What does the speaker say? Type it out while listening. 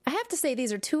I have to say,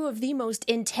 these are two of the most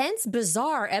intense,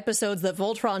 bizarre episodes that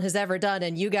Voltron has ever done.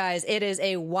 And you guys, it is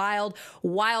a wild,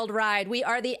 wild ride. We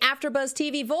are the AfterBuzz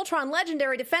TV Voltron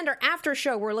Legendary Defender After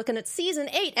Show. We're looking at Season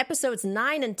 8, Episodes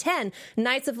 9 and 10,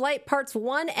 Knights of Light Parts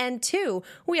 1 and 2.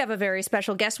 We have a very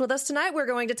special guest with us tonight. We're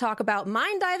going to talk about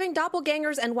mind-diving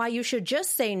doppelgangers and why you should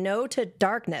just say no to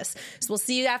darkness. So we'll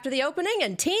see you after the opening.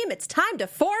 And team, it's time to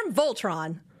form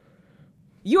Voltron.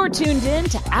 You're tuned in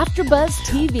to AfterBuzz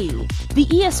TV, the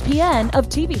ESPN of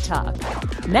TV talk.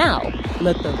 Now,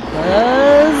 let the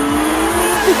buzz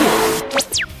begin.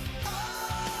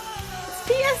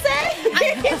 PSA?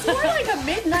 It's more like a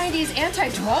mid-90s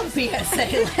anti-drug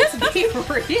PSA, let's be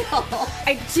real.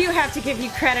 I do have to give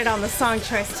you credit on the song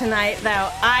choice tonight, though.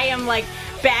 I am like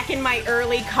back in my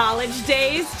early college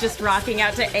days, just rocking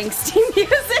out to angsty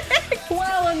music.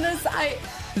 Well, and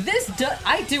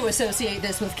I do associate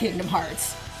this with Kingdom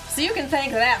Hearts. So you can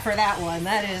thank that for that one.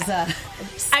 That is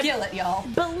skillet, y'all.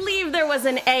 Believe there was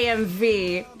an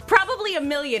AMV, probably a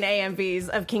million AMVs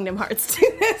of Kingdom Hearts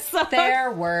to this song.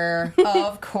 There were.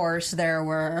 Of course there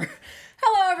were.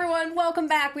 Hello, everyone. Welcome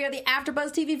back. We are the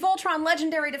AfterBuzz TV Voltron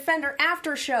Legendary Defender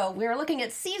After Show. We are looking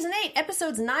at Season 8,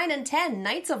 Episodes 9 and 10,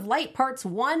 Knights of Light Parts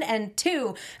 1 and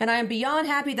 2. And I am beyond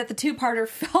happy that the two-parter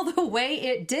fell the way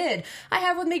it did. I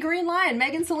have with me Green Lion,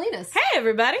 Megan Salinas. Hey,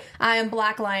 everybody. I am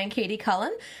Black Lion, Katie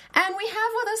Cullen. And we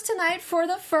have with us tonight, for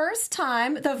the first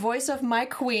time, the voice of my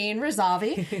queen,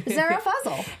 Rizavi, Zehra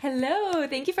Fazal. Hello.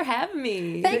 Thank you for having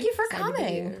me. Thank you for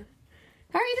coming.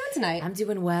 How are you doing tonight? I'm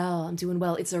doing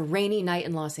well. It's a rainy night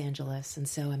in Los Angeles, and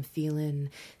so I'm feeling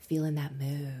that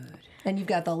mood. And you've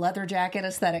got the leather jacket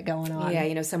aesthetic going on.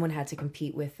 Yeah, someone had to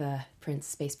compete with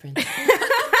Space Prince.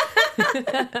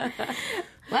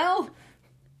 Well,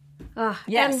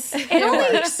 yes.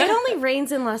 It only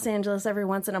rains in Los Angeles every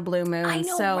once in a blue moon. I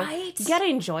know, so right? You gotta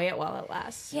enjoy it while it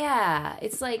lasts. Yeah,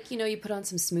 it's like, you put on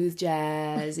some smooth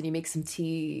jazz, and you make some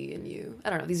tea, and I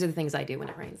don't know, these are the things I do when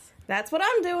it rains. That's what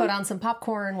I'm doing. Put on some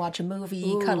popcorn, watch a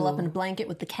movie, cuddle up in a blanket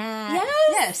with the cat.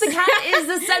 Yes. The cat is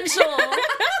essential.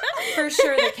 For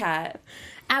sure, the cat.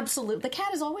 Absolutely. The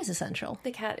cat is always essential.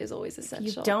 The cat is always essential.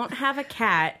 You don't have a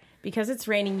cat because it's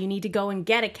raining. You need to go and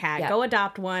get a cat. Yeah. Go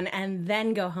adopt one and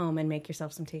then go home and make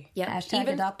yourself some tea. Yeah.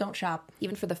 Hashtag adopt, don't shop.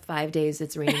 Even for the 5 days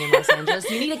it's raining in Los Angeles,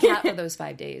 you need a cat for those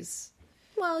 5 days.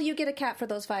 Well, you get a cat for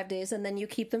those 5 days, and then you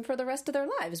keep them for the rest of their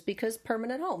lives, because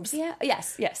permanent homes. Yeah.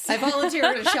 Yes. I volunteer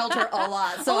at a shelter a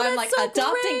lot, so I'm like, so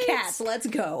adopting great. cats, let's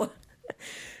go.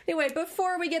 Anyway,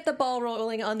 before we get the ball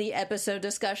rolling on the episode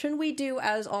discussion, we do,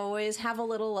 as always, have a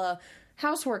little,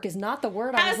 housework is not the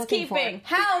word I was looking for.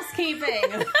 Housekeeping.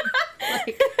 Have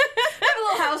a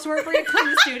little housework for you come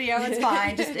to the studio, it's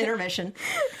fine, just intermission.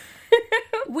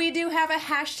 We do have a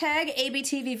hashtag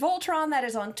ABTV Voltron that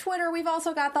is on Twitter. We've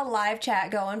also got the live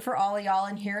chat going for all of y'all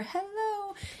in here.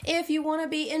 Hello. If you want to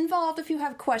be involved, if you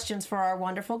have questions for our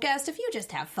wonderful guest, if you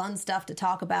just have fun stuff to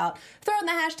talk about, throw in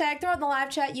the hashtag, throw in the live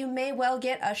chat. You may well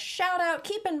get a shout out.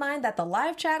 Keep in mind that the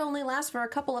live chat only lasts for a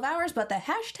couple of hours, but the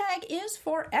hashtag is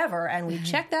forever, and we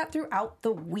check that throughout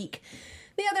the week.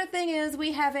 The other thing is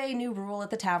we have a new rule at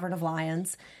the Tavern of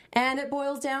Lions, and it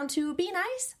boils down to be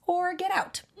nice or get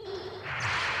out.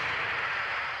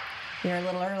 You're a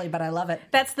little early, but I love it.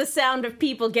 That's the sound of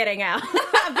people getting out.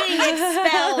 Being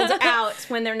expelled out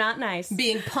when they're not nice.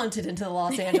 Being punted into the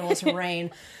Los Angeles rain.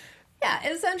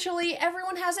 Yeah, essentially,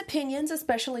 everyone has opinions,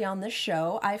 especially on this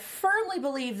show. I firmly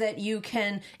believe that you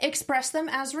can express them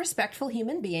as respectful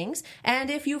human beings,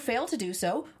 and if you fail to do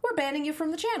so, we're banning you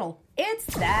from the channel. It's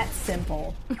that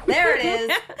simple. There it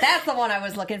is. That's the one I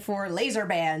was looking for, laser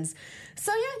bans.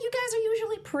 So yeah, you guys are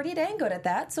usually pretty dang good at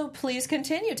that, so please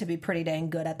continue to be pretty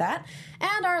dang good at that.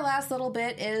 And our last little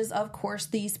bit is, of course,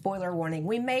 the spoiler warning.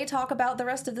 We may talk about the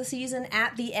rest of the season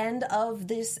at the end of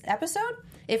this episode.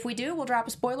 If we do, we'll drop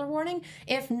a spoiler warning.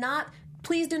 If not,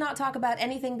 please do not talk about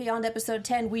anything beyond episode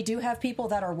 10. We do have people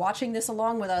that are watching this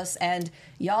along with us, and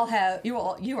you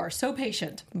are so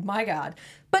patient. My God.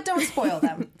 But don't spoil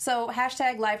them. So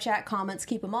hashtag live chat comments,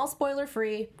 keep them all spoiler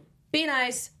free. Be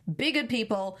nice, be good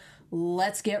people.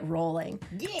 Let's get rolling.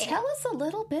 Yeah. Tell us a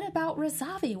little bit about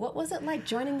Rizavi. What was it like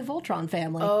joining the Voltron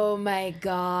family? Oh my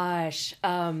gosh.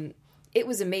 It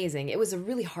was amazing. It was a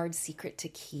really hard secret to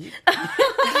keep.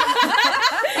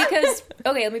 Because,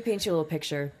 okay, let me paint you a little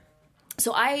picture.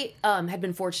 So I had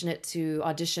been fortunate to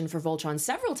audition for Voltron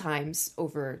several times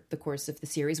over the course of the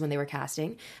series when they were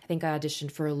casting. I think I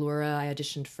auditioned for Allura, I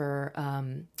auditioned for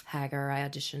Hagar, I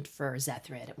auditioned for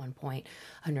Zethrid at one point,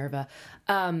 Honerva.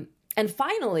 And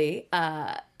finally,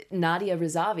 Nadia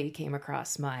Rizavi came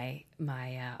across my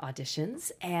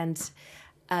auditions, and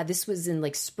this was in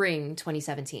like spring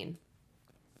 2017.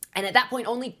 And at that point,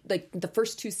 only like the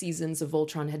first 2 seasons of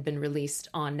Voltron had been released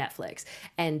on Netflix.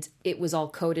 And it was all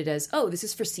coded as, oh, this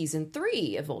is for season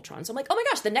 3 of Voltron. So I'm like, oh my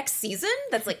gosh, the next season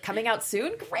that's like coming out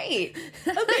soon? Great.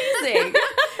 Amazing.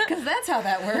 Because that's how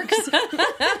that works.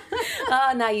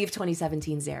 Naive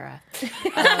 2017 Zehra.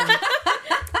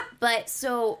 But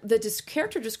so the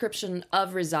character description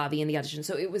of Rizavi in the audition.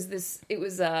 So it was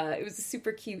a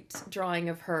super cute drawing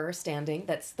of her standing.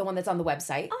 That's the one that's on the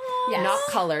website. Yes. Not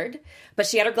colored, but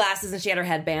she had her glasses and she had her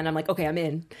headband. I'm like, okay, I'm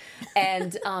in.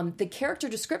 And the character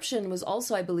description was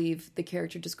also, I believe, the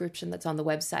character description that's on the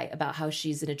website about how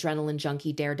she's an adrenaline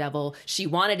junkie daredevil. She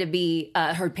wanted to be,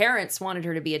 her parents wanted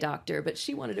her to be a doctor, but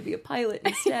she wanted to be a pilot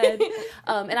instead.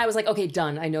 And I was like, okay,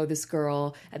 done. I know this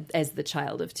girl as the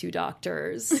child of 2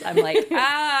 doctors. I'm like,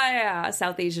 yeah,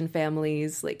 South Asian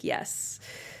families. Like, yes,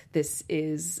 this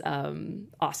is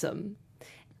awesome.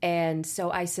 And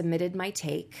so I submitted my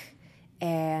take.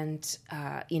 And,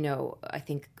 I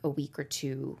think a week or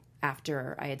 2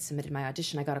 after I had submitted my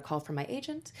audition, I got a call from my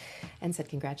agent and said,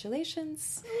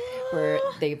 congratulations.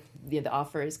 The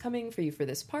offer is coming for you for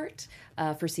this part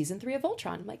for season 3 of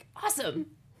Voltron. I'm like, awesome.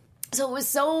 So it was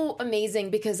so amazing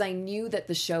because I knew that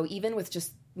the show, even with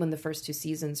just when the first 2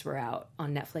 seasons were out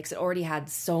on Netflix, it already had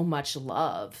so much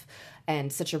love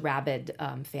and such a rabid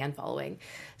fan following.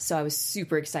 So I was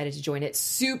super excited to join it,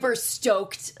 super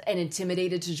stoked and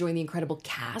intimidated to join the incredible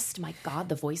cast. My God,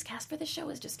 the voice cast for this show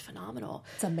is just phenomenal.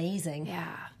 It's amazing.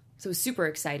 Yeah. So it was super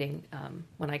exciting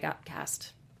when I got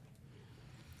cast.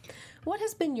 What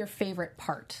has been your favorite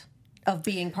part of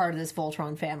being part of this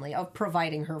Voltron family, of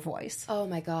providing her voice? Oh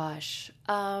my gosh.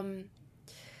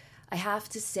 I have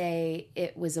to say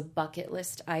it was a bucket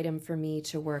list item for me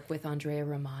to work with Andrea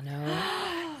Romano.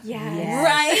 Yes.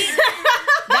 Right?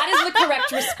 That is the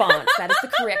correct response. That is the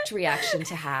correct reaction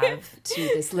to have to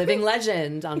this living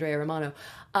legend, Andrea Romano.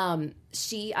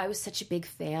 I was such a big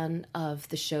fan of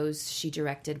the shows she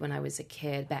directed when I was a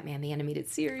kid. Batman the Animated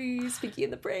Series, Pinky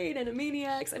and the Brain,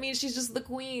 Animaniacs. I mean, she's just the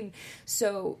queen.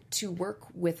 So to work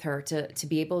with her, to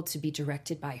be able to be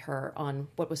directed by her on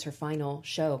what was her final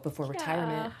show before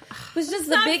retirement was just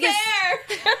the biggest.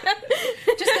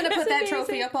 Just going to put that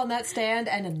trophy up on that stand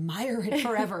and admire it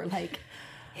forever.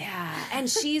 Yeah, and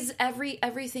she's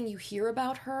everything you hear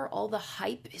about her, all the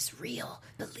hype is real.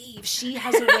 Believe. She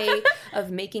has a way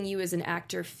of making you as an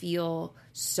actor feel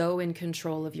so in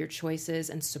control of your choices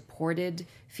and supported,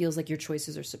 feels like your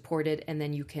choices are supported, and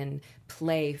then you can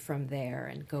play from there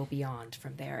and go beyond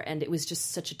from there. And it was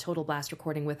just such a total blast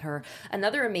recording with her.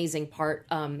 Another amazing part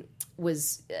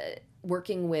was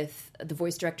working with the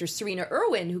voice director, Serena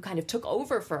Irwin, who kind of took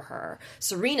over for her.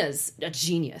 Serena's a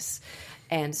genius.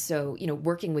 And so,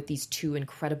 working with these 2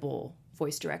 incredible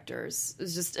voice directors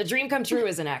was just a dream come true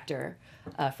as an actor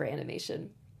for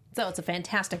animation. So it's a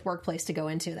fantastic workplace to go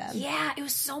into then. Yeah, it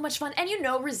was so much fun. And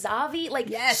Rizavi,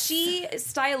 she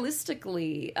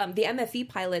stylistically, the MFE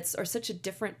pilots are such a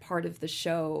different part of the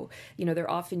show.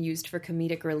 They're often used for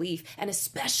comedic relief. And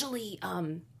especially,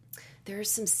 there are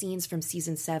some scenes from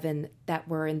season 7 that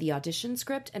were in the audition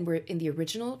script and were in the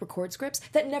original record scripts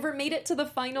that never made it to the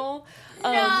final.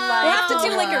 We'll have to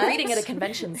do a reading at a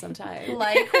convention sometime.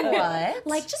 Like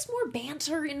what? Just more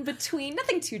banter in between.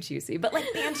 Nothing too juicy, but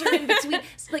banter in between.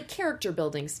 Character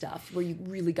building stuff where you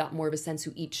really got more of a sense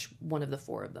who each one of the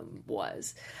 4 of them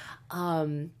was.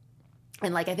 And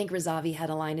I think Rizavi had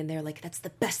a line in there that's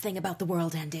the best thing about the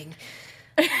world ending.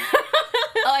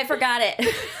 Oh, I forgot it.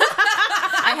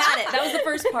 I had it. That was the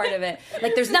first part of it.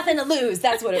 There's nothing to lose.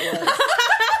 That's what it was.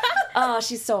 Oh,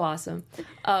 she's so awesome.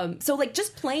 So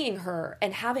just playing her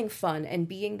and having fun and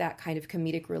being that kind of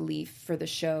comedic relief for the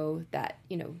show that,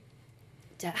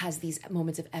 has these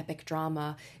moments of epic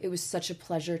drama. It was such a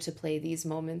pleasure to play these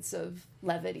moments of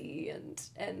levity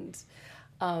and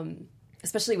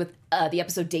especially with the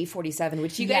episode Day 47,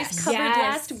 which you guys covered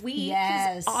last week.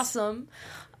 Yes. It was awesome.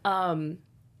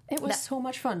 It was so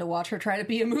much fun to watch her try to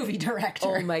be a movie director.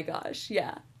 Oh my gosh,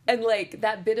 yeah. And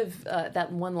that bit of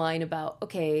that one line about,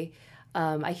 okay,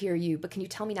 I hear you, but can you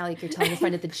tell me now you're telling a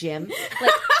friend at the gym?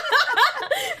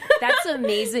 That's an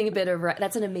amazing bit of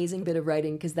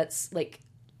writing because that's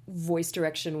voice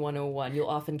direction 101. You'll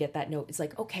often get that note. It's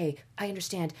okay, I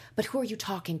understand, but who are you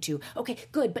talking to? Okay,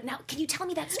 good, but now can you tell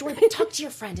me that story? But talk to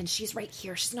your friend, and she's right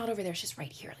here. She's not over there. She's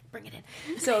right here. Bring it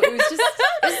in. So it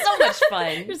was so much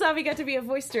fun. Rizavi got to be a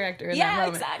voice director in that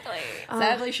moment. Yeah, exactly.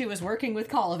 Sadly, she was working with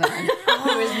Cullen,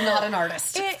 who is not an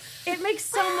artist. It makes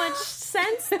so much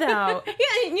sense, though. Yeah,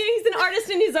 he's an artist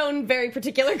in his own very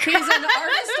particular craft. He's an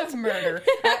artist of murder.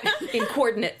 In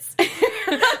coordinates.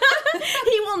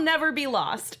 He will never be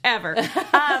lost, ever. But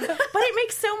it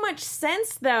makes so much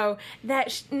sense, though,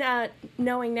 that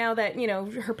knowing now that,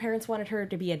 her parents wanted her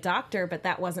to be a doctor, but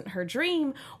that wasn't her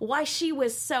dream, why she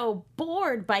was so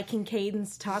bored by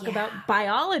Kincaid's talk about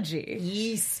biology.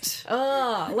 Yeast.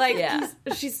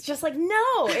 She's just like,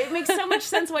 no. It makes so much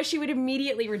sense why she would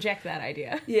immediately reject that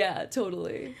idea. Yeah,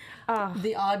 totally.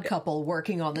 The odd couple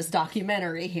working on this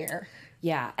documentary here.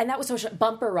 Yeah, and that was so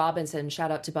Bumper Robinson. Shout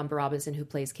out to Bumper Robinson, who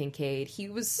plays Kincaid.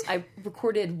 I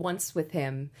recorded once with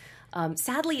him.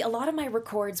 Sadly, a lot of my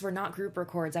records were not group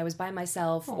records. I was by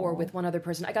myself or with one other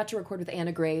person. I got to record with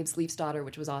Anna Graves, Leaf's daughter,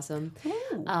 which was awesome.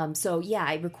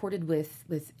 I recorded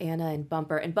with Anna and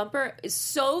Bumper is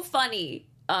so funny.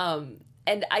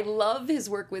 And I love his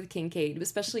work with Kincaid,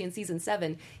 especially in season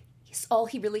 7. All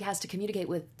he really has to communicate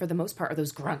with, for the most part, are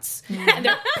those grunts. And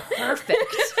they're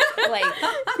perfect.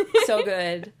 So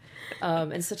good.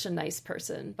 And such a nice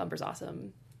person. Bumper's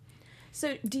awesome.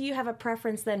 So do you have a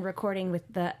preference then recording with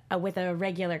a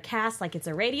regular cast, like it's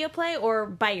a radio play, or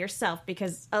by yourself?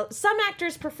 Because some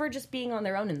actors prefer just being on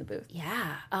their own in the booth.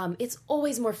 Yeah. It's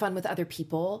always more fun with other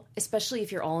people, especially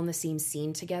if you're all in the same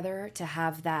scene together, to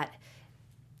have that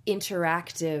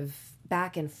interactive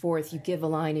back and forth. You give a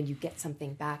line and you get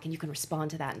something back and you can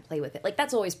respond to that and play with it.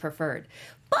 That's always preferred.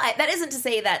 But that isn't to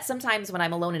say that sometimes when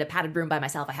I'm alone in a padded room by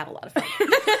myself, I have a lot of fun. Can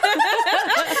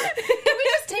we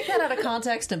just take that out of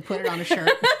context and put it on a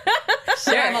shirt?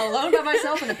 Sure. I'm alone by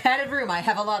myself in a padded room. I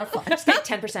have a lot of fun. Just take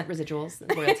 10% residuals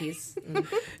and royalties.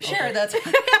 Sure, that's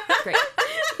great.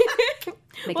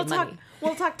 Making money.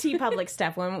 We'll talk T-Public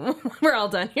stuff when we're all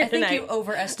done here tonight. I think you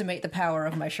overestimate the power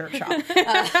of my shirt shop.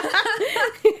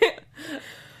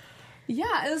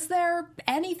 Yeah, is there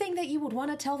anything that you would want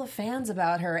to tell the fans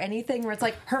about her? Anything where it's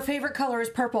like, her favorite color is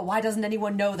purple, why doesn't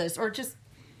anyone know this? Or just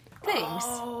things.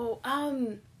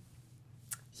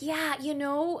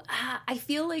 I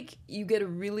feel like you get a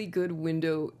really good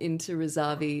window into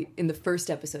Rizavi in the first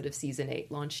episode of season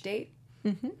 8, Launch Date.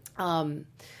 Mm-hmm.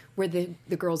 Where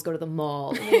the girls go to the mall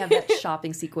and they have that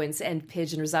shopping sequence and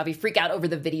Pidge and Rizavi freak out over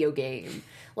the video game.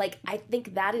 I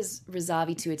think that is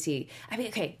Rizavi to a T. I mean,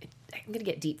 okay, I'm going to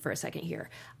get deep for a second here.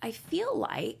 I feel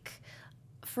like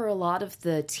for a lot of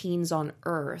the teens on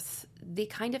Earth, they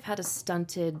kind of had a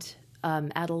stunted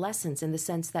adolescence in the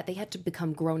sense that they had to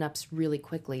become grown-ups really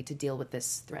quickly to deal with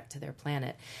this threat to their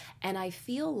planet. And I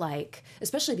feel like,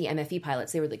 especially the MFE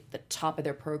pilots, they were the top of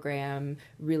their program,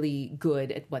 really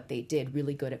good at what they did,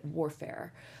 really good at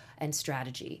warfare and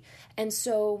strategy. And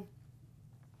so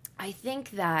I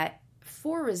think that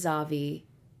for Rizavi,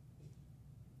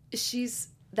 she's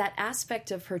that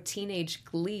aspect of her teenage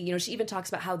glee. She even talks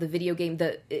about how the video game,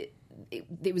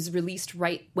 it was released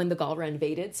right when the Galra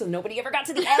invaded, so nobody ever got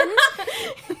to the end.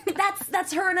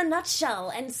 That's her in a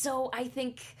nutshell. And so I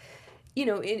think,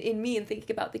 in me and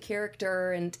thinking about the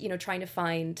character and, trying to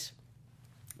find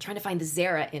the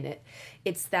Zehra in it,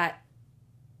 it's that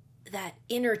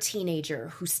inner teenager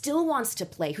who still wants to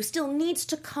play, who still needs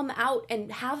to come out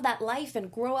and have that life and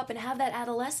grow up and have that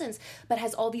adolescence, but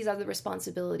has all these other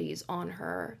responsibilities on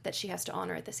her that she has to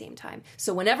honor at the same time.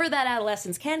 So whenever that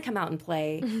adolescence can come out and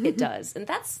play, it does. And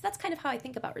that's kind of how I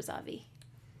think about Rizavi.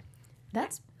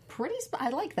 That's pretty... I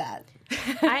like that.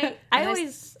 I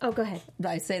always... Oh, go ahead.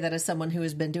 I say that as someone who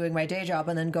has been doing my day job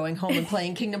and then going home and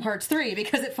playing Kingdom Hearts 3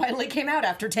 because it finally came out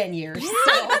after 10 years. Yeah,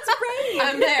 so that's right.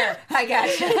 I'm there. I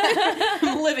gotcha.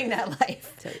 I'm living that life.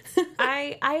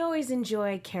 I always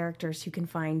enjoy characters who can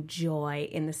find joy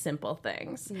in the simple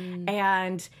things.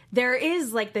 And there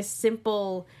is this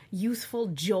simple, youthful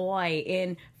joy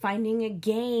in finding a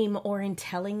game or in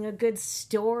telling a good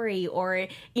story or,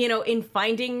 in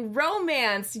finding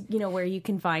romance, where you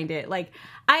can find it.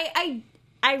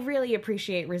 I really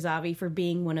appreciate Rizavi for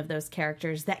being one of those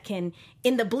characters that can,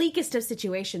 in the bleakest of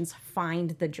situations,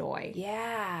 find the joy.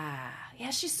 Yeah,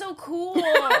 she's so cool.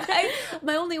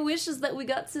 My only wish is that we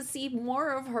got to see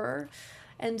more of her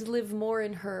and live more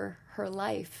in her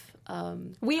life.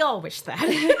 We all wish that.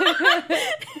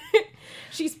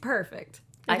 She's perfect.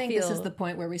 I think this is the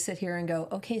point where we sit here and go,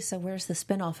 okay, so where's the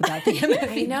spinoff about the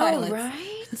MFE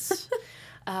pilots?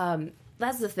 Right?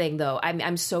 That's the thing, though.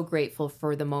 I'm so grateful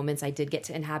for the moments I did get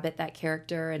to inhabit that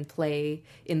character and play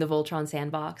in the Voltron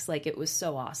sandbox. It was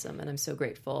so awesome, and I'm so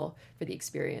grateful for the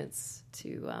experience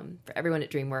for everyone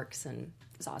at DreamWorks, and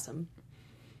it was awesome.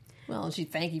 Well,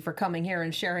 thank you for coming here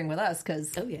and sharing with us,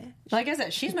 because, oh yeah, like I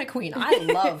said, she's my queen. I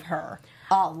love her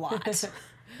a lot.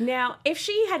 Now, if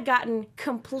she had gotten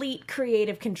complete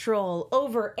creative control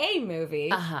over a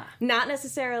movie, not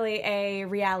necessarily a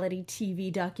reality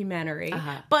TV documentary,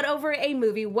 but over a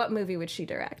movie, what movie would she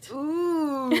direct?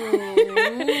 Ooh.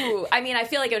 I mean, I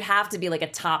feel like it would have to be like a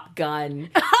Top Gun.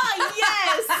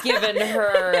 Yes! Given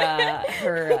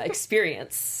her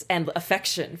experience and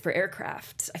affection for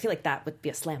aircraft. I feel like that would be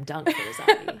a slam dunk for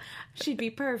Rizavi. She'd be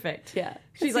perfect. Yeah.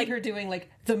 She's like her doing like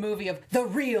the movie of the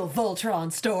real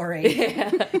Voltron story.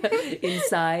 Yeah.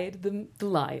 Inside the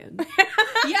lion.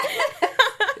 Yeah.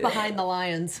 Behind the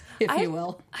lions, if you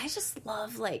will. I just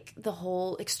love like the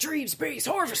whole extreme space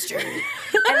harvesting.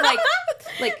 And like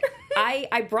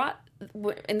I brought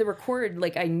in the record,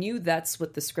 like I knew that's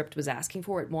what the script was asking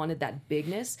for. It wanted that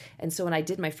bigness. And so when I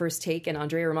did my first take and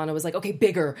Andrea Romano was like, okay,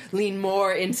 bigger, lean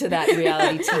more into that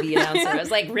reality TV announcer. I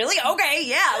was like, really? Okay,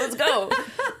 yeah, let's go.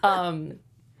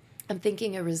 I'm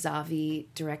thinking a Rizavi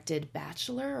directed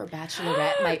Bachelor or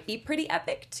Bachelorette might be pretty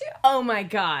epic too. Oh my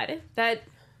God.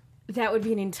 That would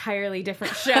be an entirely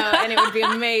different show, and it would be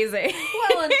amazing.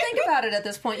 Well, and think about it at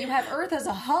this point. You have Earth as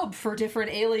a hub for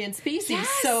different alien species,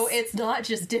 so it's not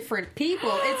just different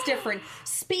people. It's different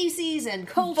species and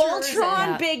cultures.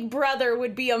 Voltron Big Brother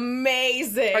would be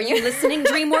amazing. Are you listening,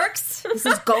 DreamWorks? This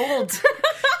is gold.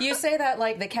 You say that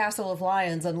like the Castle of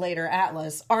Lions and later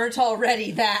Atlas aren't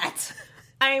already that.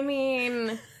 I mean,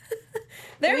 we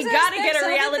There's gotta get a aspects of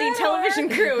it reality that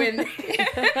television are. crew in there.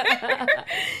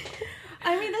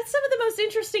 I mean, that's some of the most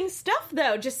interesting stuff,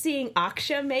 though. Just seeing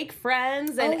Aksha make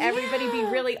friends and everybody be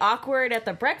really awkward at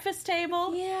the breakfast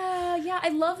table. Yeah. I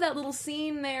love that little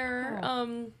scene there.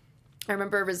 I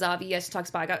remember Rizavi, she talks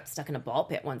about, I got stuck in a ball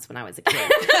pit once when I was a kid.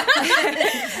 And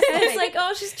it's like,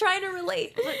 oh, she's trying to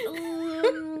relate.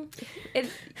 And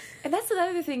that's the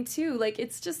other thing, too. Like,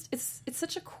 it's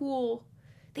such a cool...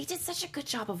 They did such a good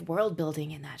job of world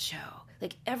building in that show.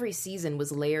 Like, every season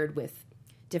was layered with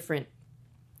different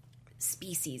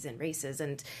species and races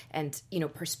and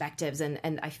perspectives,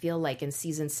 and I feel like in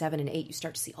season 7 and 8 you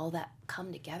start to see all that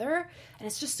come together, and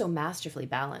it's just so masterfully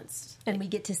balanced. And we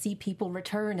get to see people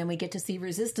return, and we get to see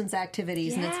resistance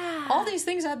activities, and it's all these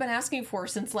things I've been asking for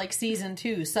since like season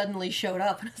 2 suddenly showed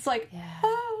up, and it's like,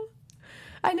 oh,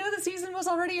 I know the season was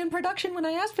already in production when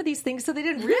I asked for these things, so they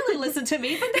didn't really listen to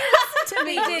me, but they listened to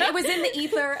me. They did. It was in the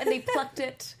ether, and they plucked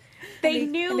it. They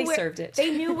served it.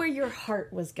 They knew where your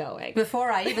heart was going.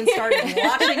 Before I even started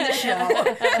watching the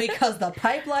show, because the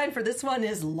pipeline for this one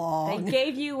is long. They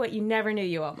gave you what you never knew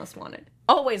you almost wanted.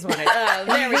 Always wanted. Oh,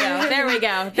 there we go. There we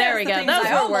go. There we go. Those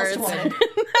were words.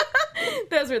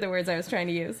 Those were the words I was trying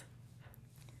to use.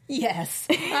 Yes.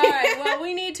 All right, well,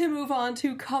 we need to move on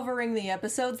to covering the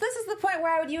episodes. This is the point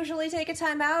where I would usually take a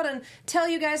time out and tell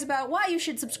you guys about why you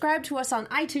should subscribe to us on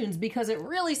iTunes, because it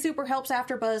really super helps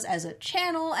AfterBuzz as a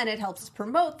channel, and it helps us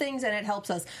promote things, and it helps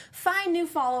us find new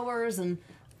followers and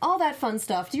all that fun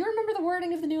stuff. Do you remember the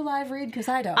wording of the new live read? Because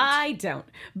I don't. I don't.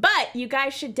 But you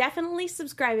guys should definitely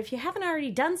subscribe, if you haven't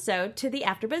already done so, to the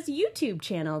AfterBuzz YouTube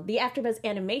channel, the AfterBuzz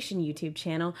Animation YouTube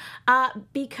channel,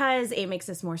 because it makes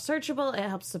us more searchable, it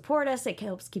helps support us, it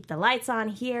helps keep the lights on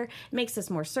here, it makes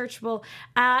us more searchable,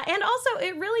 and also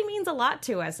it really means a lot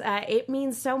to us. It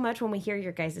means so much when we hear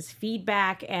your guys'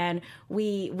 feedback and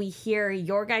we hear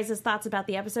your guys' thoughts about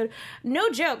the episode.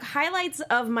 No joke, highlights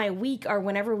of my week are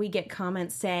whenever we get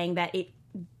comments saying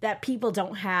that people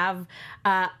don't have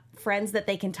friends that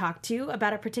they can talk to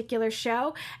about a particular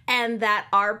show, and that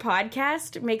our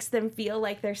podcast makes them feel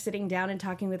like they're sitting down and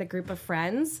talking with a group of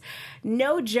friends.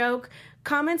 No joke.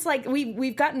 Comments like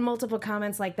we've gotten multiple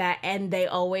comments like that, and they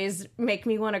always make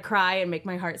me want to cry and make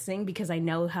my heart sing, because I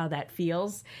know how that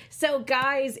feels. So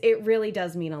guys, it really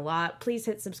does mean a lot. Please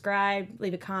hit subscribe,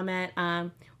 leave a comment.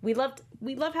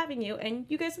 We love having you, and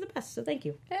you guys are the best, so thank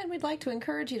you. And we'd like to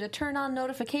encourage you to turn on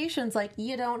notifications. Like,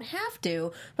 you don't have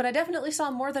to, but I definitely saw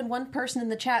more than one person in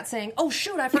the chat saying, oh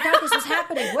shoot, I forgot this was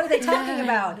happening. What are they talking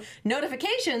about?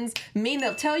 Notifications mean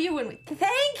they'll tell you when we...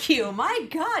 Thank you! My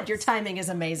God, your timing is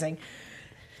amazing.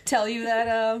 Tell you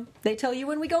that they tell you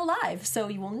when we go live, so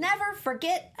you will never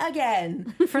forget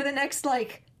again for the next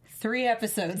 3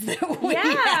 episodes that we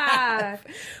have.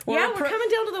 We're coming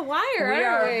down to the wire. We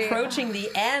are approaching the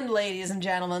end, ladies and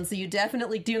gentlemen, so you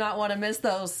definitely do not want to miss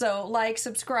those. So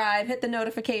subscribe, hit the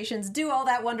notifications, do all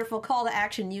that wonderful call to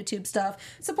action YouTube stuff.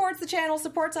 Supports the channel,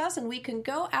 supports us, and we can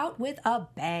go out with a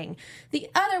bang. The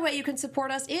other way you can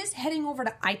support us is heading over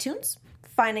to iTunes,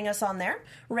 finding us on there,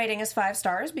 rating us 5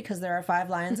 stars, because there are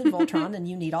 5 lions in Voltron and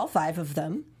you need all 5 of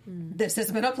them. This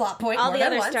has been a plot point. All the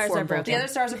other stars are broken. The other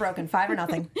stars are broken. 5 or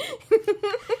nothing.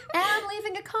 And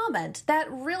leaving a a comment.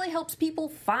 That really helps people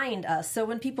find us. So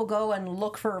when people go and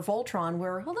look for Voltron,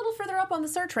 we're a little further up on the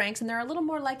search ranks and they're a little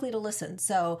more likely to listen.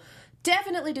 So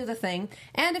definitely do the thing.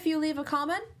 And if you leave a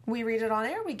comment, we read it on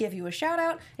air. We give you a shout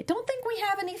out. I don't think we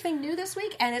have anything new this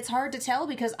week, and it's hard to tell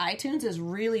because iTunes is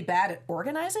really bad at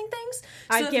organizing things.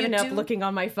 So I've given up looking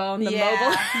on my phone. The mobile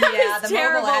yeah, is the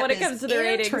terrible mobile app when it comes to the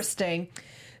ratings. Interesting.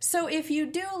 So if you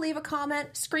do leave a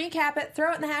comment, screen cap it,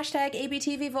 throw it in the hashtag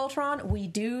ABTV Voltron. We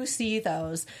do see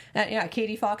those. Yeah,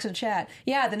 Katie Fox in chat.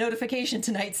 Yeah, the notification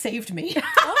tonight saved me.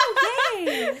 Oh,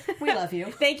 yay! We love you.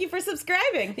 Thank you for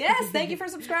subscribing. Yes, thank you for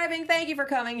subscribing. Thank you for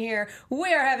coming here.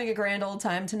 We are having a grand old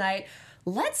time tonight.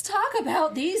 Let's talk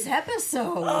about these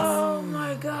episodes. Oh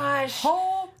my gosh.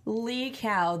 Holy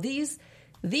cow. These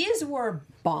were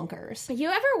bonkers. You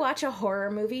ever watch a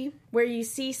horror movie where you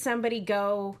see somebody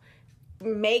go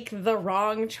make the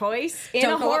wrong choice in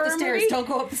a horror movie? Don't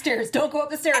go up the stairs. Don't go up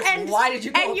the stairs. Why did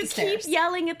you go up the stairs? And you keep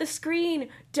yelling at the screen,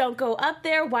 don't go up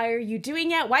there. Why are you doing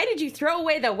that? Why did you throw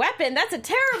away the weapon? That's a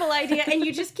terrible idea. And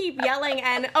you just keep yelling.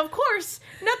 And of course,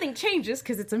 nothing changes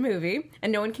because it's a movie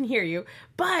and no one can hear you.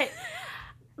 But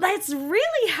that's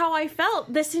really how I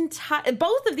felt this entire...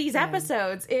 Both of these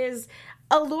episodes is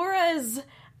Allura's,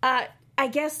 I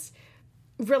guess...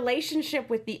 relationship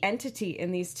with the entity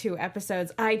in these two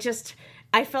episodes.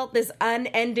 I felt this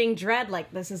unending dread,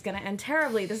 like this is going to end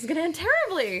terribly. This is going to end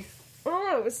terribly.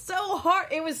 Oh, it was so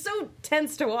hard. It was so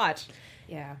tense to watch.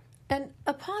 Yeah. And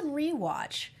upon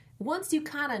rewatch, once you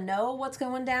kind of know what's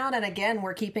going down, and again,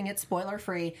 we're keeping it spoiler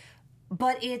free,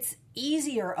 but it's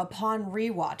easier upon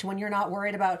rewatch when you're not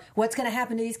worried about what's going to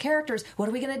happen to these characters. What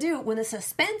are we going to do? When the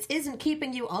suspense isn't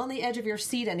keeping you on the edge of your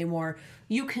seat anymore,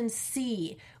 you can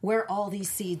see where all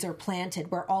these seeds are planted,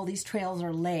 where all these trails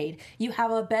are laid. You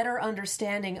have a better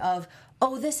understanding of,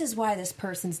 oh, this is why this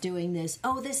person's doing this.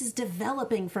 Oh, this is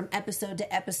developing from episode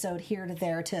to episode, here to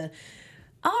there to,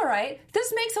 all right,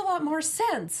 this makes a lot more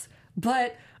sense.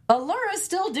 But Allura's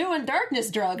still doing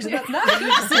darkness drugs, and that's not a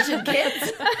good decision,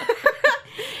 kids.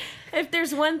 If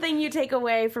there's one thing you take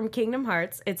away from Kingdom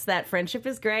Hearts, it's that friendship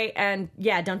is great, and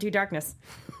yeah, don't do darkness.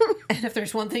 And if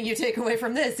there's one thing you take away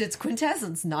from this, it's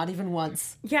quintessence, not even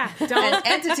once. Yeah, don't. And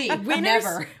entity,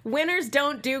 never. Winners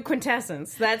don't do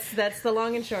quintessence. That's the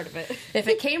long and short of it. If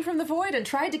it came from the void and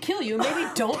tried to kill you, maybe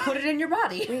don't put it in your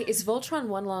body. Wait, is Voltron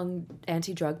one long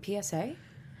anti-drug PSA?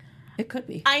 It could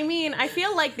be. I mean, I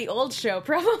feel like the old show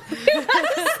probably was.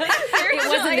 It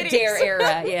was in the Dare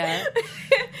era, yeah.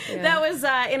 That was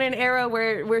in an era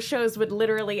where shows would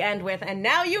literally end with, and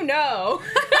now you know.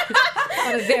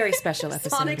 On a very special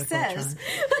episode Sonic of says.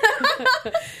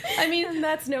 Voltron. I mean,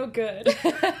 that's no good.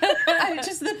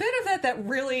 Just the bit of that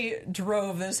really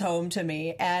drove this home to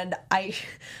me, and I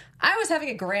was having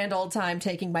a grand old time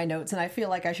taking my notes, and I feel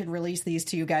like I should release these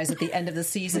to you guys at the end of the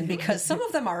season because some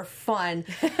of them are fun.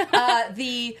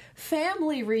 The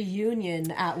family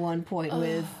reunion at one point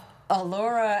with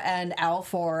Allura and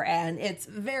Alfor, and it's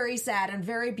very sad and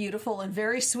very beautiful and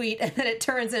very sweet, and then it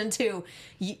turns into,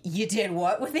 you did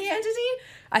what with the entity?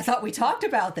 I thought we talked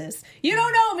about this. You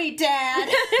don't know me,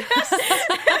 Dad!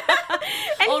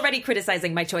 Already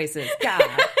criticizing my choices. God.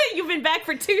 You've been back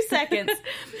for 2 seconds.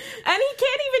 And he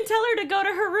can't even tell her to go to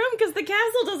her room because the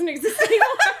castle doesn't exist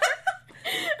anymore.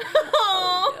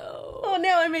 Oh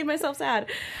no, I made myself sad.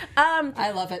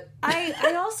 I love it.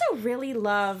 I also really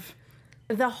love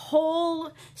the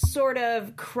whole sort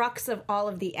of crux of all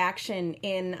of the action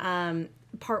in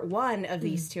part one of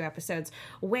these two episodes,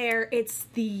 where it's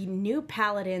the new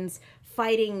Paladins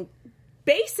fighting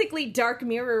basically Dark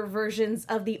Mirror versions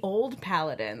of the old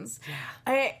Paladins.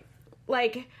 Yeah.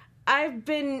 I've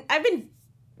been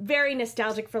very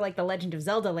nostalgic for like the Legend of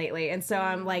Zelda lately, and so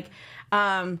I'm like,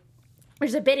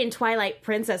 there's a bit in Twilight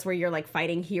Princess where you're like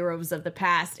fighting heroes of the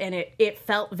past, and it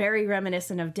felt very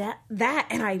reminiscent of that,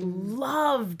 and I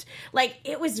loved, like,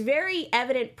 it was very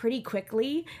evident pretty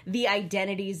quickly the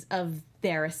identities of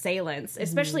their assailants,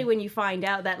 especially when you find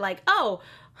out that, like, oh,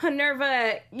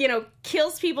 Honerva,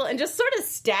 kills people and just sort of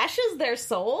stashes their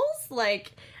souls,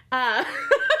 like,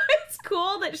 it's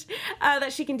cool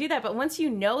that she can do that, but once you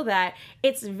know that,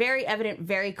 it's very evident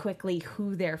very quickly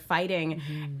who they're fighting,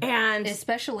 and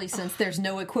especially since there's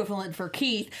no equivalent for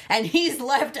Keith, and he's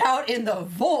left out in the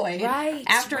void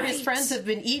after his friends have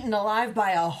been eaten alive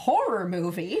by a horror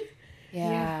movie.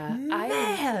 Yeah,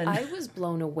 Man. I was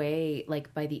blown away,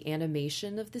 like, by the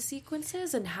animation of the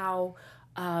sequences and how,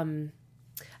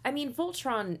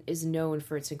 Voltron is known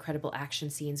for its incredible action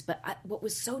scenes, but what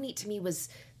was so neat to me was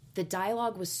the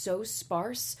dialogue was so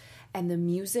sparse, and the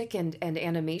music and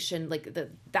animation, like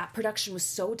that production was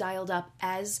so dialed up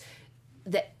as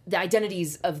the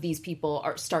identities of these people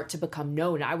start to become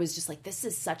known. I was just like, this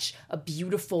is such a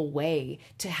beautiful way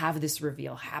to have this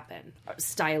reveal happen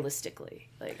stylistically.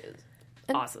 Like, it's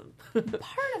awesome. Part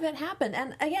of it happened.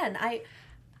 And again,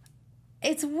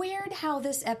 it's weird how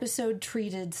this episode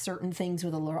treated certain things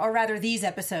with Allura, or rather these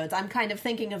episodes. I'm kind of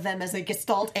thinking of them as a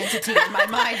gestalt entity in my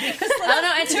mind because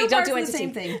entity, don't do entity. The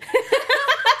same thing.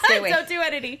 Stay away. Don't do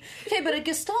entity. Okay, but a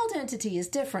gestalt entity is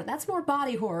different. That's more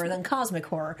body horror than cosmic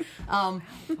horror.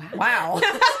 Wow.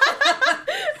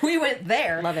 We went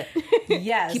there. Love it.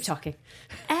 Yes. Keep talking.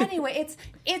 Anyway,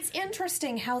 it's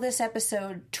interesting how this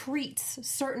episode treats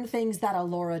certain things that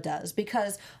Allura does,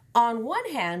 because on one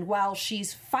hand, while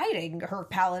she's fighting her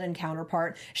paladin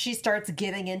counterpart, she starts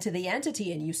getting into the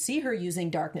entity, and you see her using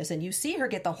darkness, and you see her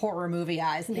get the horror movie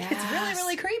eyes, and it's really,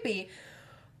 really creepy.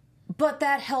 But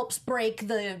that helps break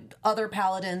the other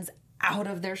paladins out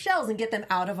of their shells and get them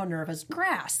out of Honerva's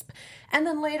grasp. And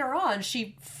then later on,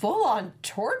 she full-on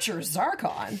tortures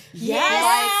Zarkon. Yes!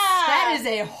 That is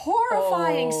a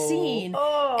horrifying scene.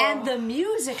 And the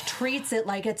music treats it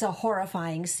like it's a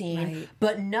horrifying scene. Right.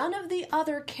 But none of the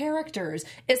other characters,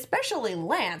 especially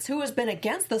Lance, who has been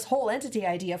against this whole entity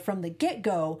idea from the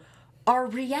get-go, are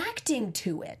reacting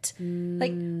to it.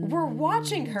 Like, we're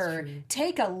watching her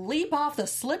take a leap off the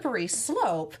slippery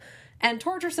slope and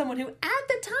torture someone who, at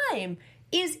the time,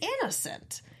 is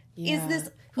innocent. Is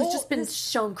this... Who's just been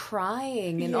shown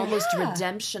crying and almost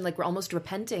redemption, like we're almost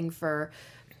repenting for...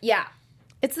 Yeah.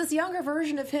 It's this younger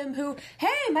version of him who,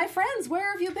 hey, my friends,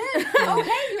 where have you been? Oh,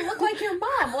 hey, you look like your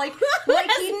mom. Like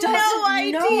he doesn't no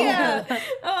idea. know.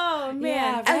 Oh, man.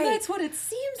 Yeah, right. And that's what it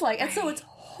seems like. And so it's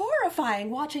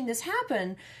horrifying watching this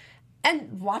happen,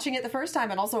 and watching it the first time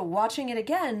and also watching it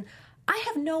again. I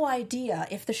have no idea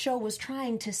if the show was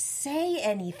trying to say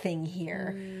anything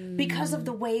here because of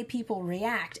the way people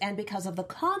react and because of the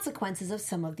consequences of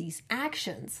some of these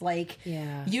actions. Like,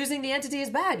 using the entity is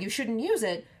bad. You shouldn't use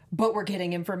it, but we're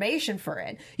getting information for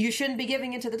it. You shouldn't be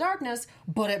giving into the darkness,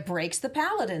 but it breaks the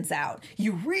paladins out.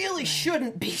 You really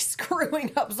shouldn't be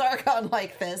screwing up Zarkon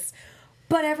like this.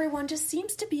 But everyone just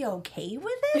seems to be okay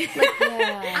with it. Like,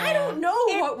 I don't know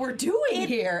what we're doing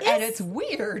here, and it's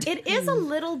weird. It is a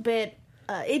little bit...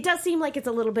 it does seem like it's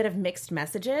a little bit of mixed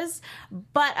messages,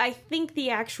 but I think the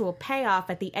actual payoff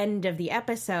at the end of the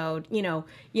episode,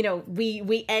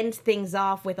 we end things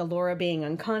off with Allura being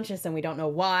unconscious and we don't know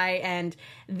why, and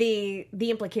the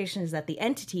implication is that the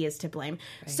entity is to blame.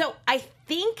 Right. So I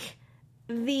think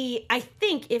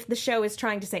if the show is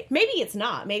trying to say, maybe it's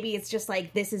not, maybe it's just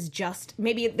like, this is just,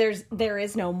 maybe there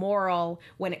is no moral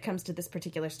when it comes to this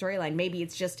particular storyline. Maybe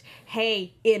it's just,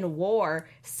 hey, in war,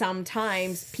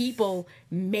 sometimes people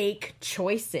make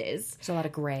choices. There's a lot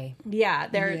of gray. Yeah,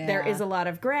 there is a lot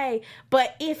of gray.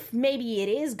 But if maybe it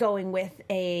is going with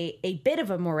a bit of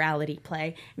a morality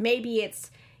play, maybe it's,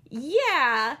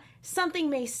 something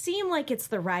may seem like it's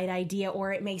the right idea,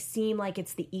 or it may seem like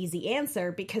it's the easy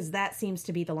answer, because that seems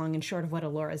to be the long and short of what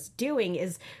Allura's doing.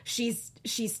 Is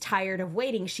she's tired of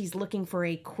waiting. She's looking for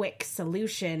a quick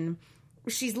solution.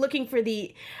 She's looking for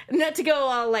not to go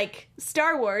all like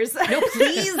Star Wars. No,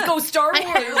 please go Star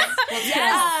Wars.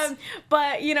 Yes.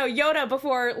 But Yoda,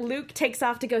 before Luke takes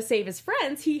off to go save his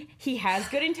friends, he has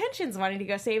good intentions, wanting to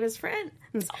go save his friends.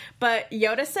 But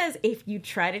Yoda says, if you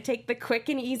try to take the quick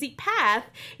and easy path,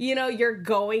 you're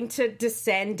going to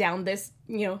descend down this,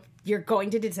 you're going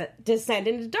to descend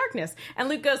into darkness. And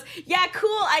Luke goes, yeah, cool,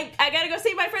 I gotta go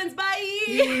save my friends,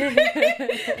 bye.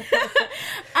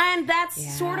 And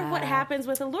that's sort of what happens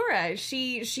with Allura.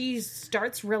 She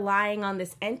starts relying on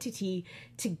this entity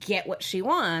to get what she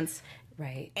wants.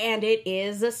 Right. And it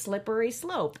is a slippery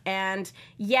slope. And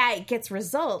it gets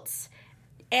results.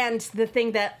 And the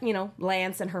thing that,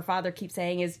 Lance and her father keep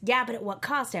saying is, but at what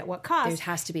cost? At what cost? There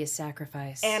has to be a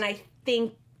sacrifice. And I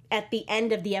think at the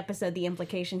end of the episode, the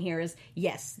implication here is,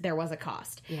 yes, there was a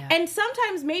cost. Yeah. And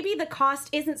sometimes maybe the cost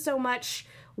isn't so much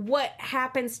what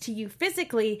happens to you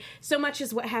physically, so much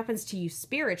as what happens to you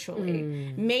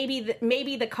spiritually.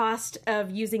 Maybe the cost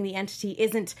of using the entity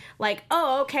isn't like,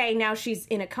 oh, okay, now she's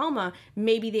in a coma.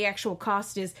 Maybe the actual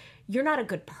cost is, you're not a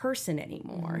good person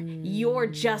anymore. You're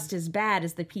just as bad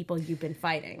as the people you've been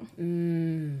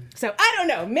fighting. So I don't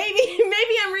know. Maybe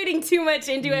I'm reading too much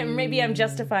into it, and maybe I'm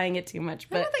justifying it too much.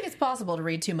 But I don't think it's possible to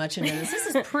read too much into this.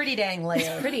 This is pretty dang layered.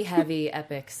 It's pretty heavy,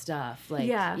 epic stuff. Like,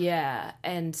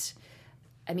 and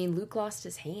I mean, Luke lost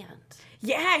his hand.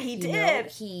 Yeah, he did.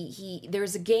 He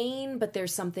there's a gain, but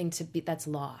there's something that's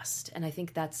lost, and I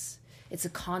think it's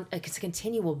a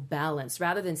continual balance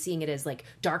rather than seeing it as like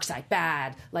dark side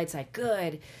bad, light side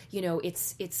good.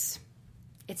 It's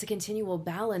a continual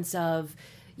balance of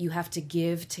you have to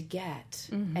give to get.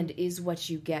 And is what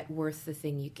you get worth the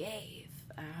thing you gave?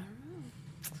 I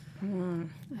don't know.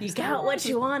 You got what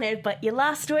you wanted, but you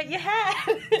lost what you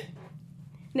had.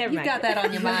 Never mind. You got that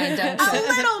on your mind, don't A you?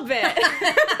 little bit.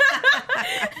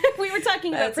 We were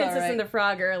talking about That's all Princess right. and the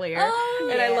Frog earlier, Oh,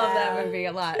 and I love yeah. that movie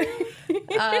a lot.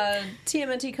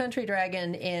 TMNT Country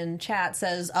Dragon in chat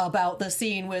says about the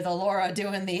scene with Allura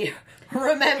doing the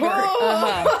remember.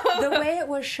 The way it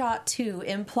was shot too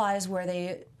implies where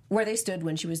they stood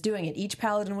when she was doing it. Each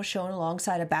paladin was shown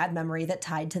alongside a bad memory that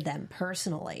tied to them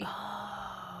personally.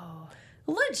 Oh,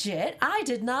 legit! I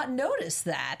did not notice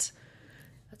that.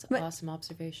 That's an awesome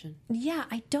observation. Yeah,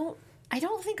 I don't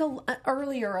think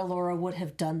earlier Allura would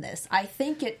have done this. I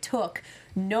think it took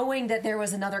knowing that there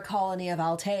was another colony of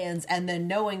Alteans and then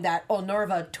knowing that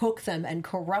Honerva took them and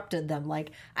corrupted them.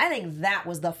 Like, I think that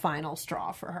was the final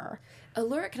straw for her.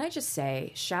 Allura, can I just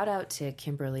say, shout out to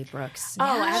Kimberly Brooks.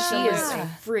 Oh, She is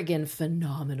absolutely. friggin'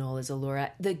 phenomenal as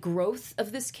Allura. The growth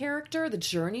of this character, the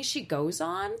journey she goes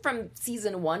on from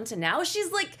season 1 to now,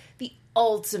 she's like the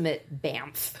ultimate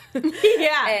bamf.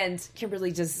 Yeah. And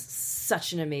Kimberly does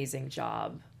such an amazing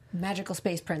job. Magical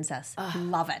Space Princess.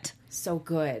 Love it. So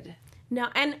good. No,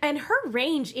 and her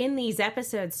range in these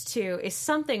episodes, too, is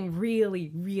something really,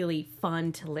 really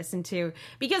fun to listen to.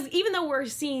 Because even though we're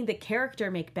seeing the character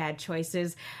make bad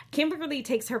choices, Kimberly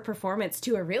takes her performance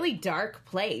to a really dark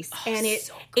place. And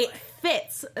it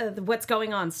fits what's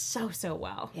going on so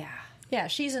well. Yeah. Yeah,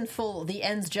 she's in full the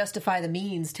ends justify the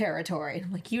means territory.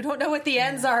 I'm like, you don't know what the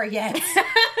ends are yet.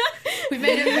 We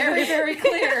made it very, very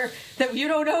clear that you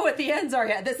don't know what the ends are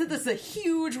yet. This is a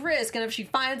huge risk, and if she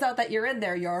finds out that you're in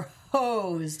there, you're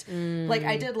hosed. Like,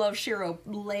 I did love Shiro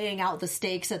laying out the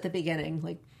stakes at the beginning.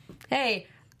 Like, hey,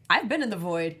 I've been in the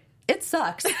void. It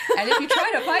sucks. And if you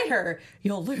try to fight her,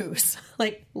 you'll lose.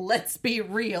 Like, let's be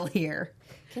real here.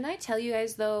 Can I tell you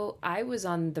guys, though, I was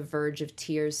on the verge of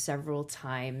tears several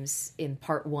times in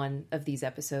part 1 of these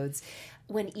episodes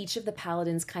when each of the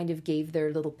paladins kind of gave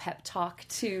their little pep talk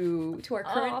to our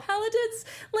current paladins.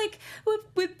 Like,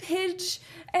 with Pidge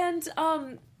and,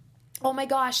 oh my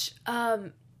gosh,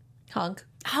 Hunk.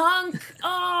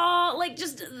 Oh, like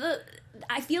just the...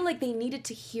 I feel like they needed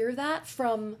to hear that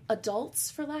from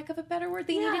adults, for lack of a better word.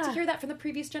 They needed to hear that from the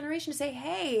previous generation to say,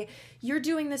 hey, you're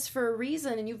doing this for a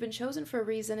reason and you've been chosen for a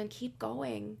reason and keep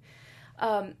going.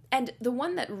 And the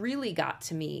one that really got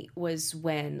to me was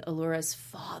when Allura's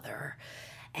father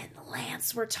and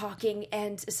Lance were talking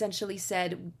and essentially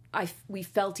said, we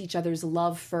felt each other's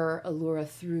love for Allura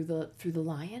through the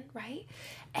lion, right?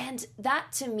 And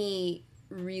that to me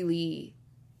really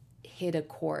hit a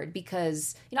chord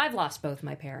because, I've lost both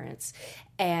my parents,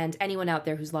 and anyone out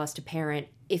there who's lost a parent,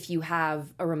 if you have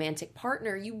a romantic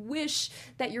partner, you wish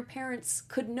that your parents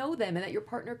could know them and that your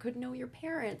partner could know your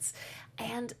parents.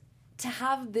 And to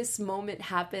have this moment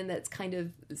happen that's kind of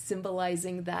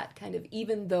symbolizing that kind of,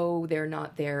 even though they're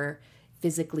not there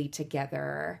physically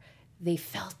together, they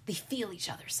feel each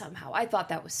other somehow. I thought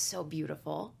that was so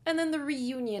beautiful. And then the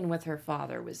reunion with her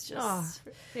father was just...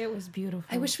 It was beautiful.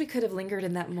 I wish we could have lingered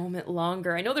in that moment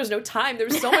longer. I know there's no time.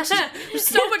 There's so much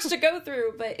to go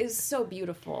through, but it's so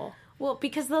beautiful. Well,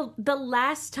 because the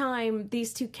last time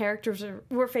these two characters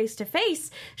were face to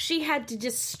face, she had to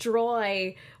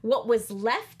destroy what was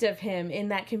left of him in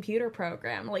that computer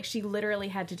program. Like, she literally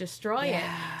had to destroy it.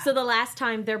 So the last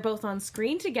time they're both on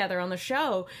screen together on the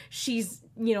show, she's,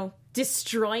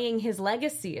 destroying his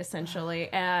legacy, essentially,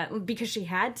 because she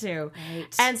had to.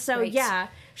 Right. And so, Right.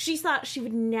 she thought she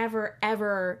would never,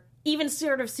 ever, even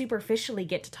sort of superficially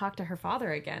get to talk to her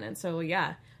father again. And so,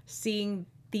 seeing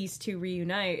these two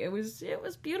reunite, it was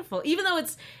beautiful. Even though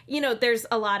it's, there's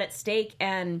a lot at stake,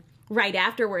 and right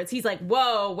afterwards, he's like,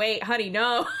 whoa, wait, honey,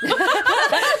 no. Wait, what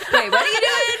are you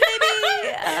doing, baby?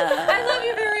 I love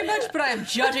you very much, but I am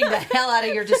judging the hell out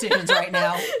of your decisions right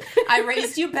now. I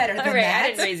raised you better than that. I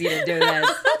didn't raise you to do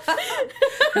this.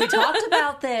 We talked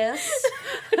about this.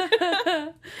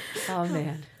 Oh,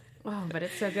 man. Oh, but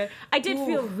it's so good. I did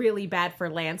feel really bad for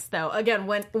Lance, though. Again,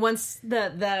 once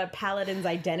the paladin's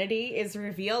identity is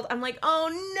revealed, I'm like, oh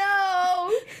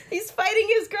no, he's fighting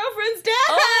his girlfriend's dad.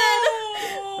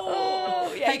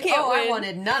 Oh, yeah, Like, I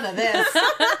wanted none of this.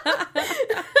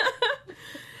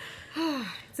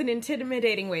 It's an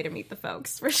intimidating way to meet the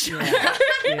folks, for sure.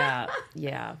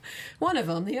 Yeah. One of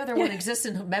them. The other one exists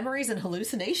in memories and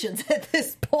hallucinations at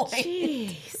this point.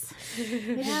 Jeez.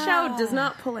 The show does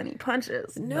not pull any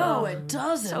punches. No, it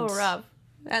doesn't. So rough.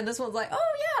 And this one's like,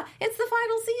 oh yeah, it's the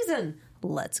final season.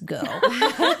 Let's go.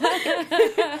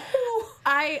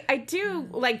 I do,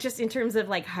 like, just in terms of,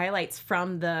 like, highlights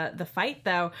from the fight,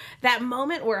 though, that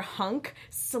moment where Hunk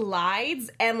slides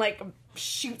and, like,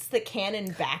 shoots the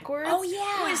cannon backwards. Oh,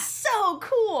 yeah. It was so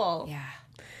cool. Yeah.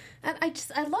 And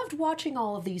I loved watching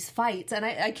all of these fights, and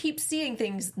I keep seeing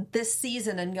things this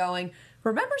season and going,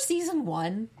 remember season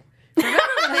 1? Remember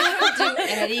when they couldn't do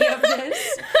any of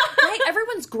this? Right?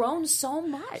 Everyone's grown so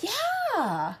much.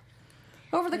 Yeah.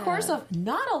 Over the course of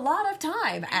not a lot of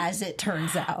time, as it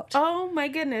turns out. Oh my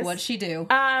goodness. What'd she do?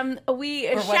 Shout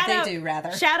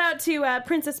out to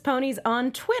Princess Ponies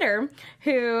on Twitter,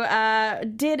 who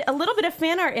did a little bit of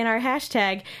fan art in our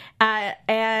hashtag,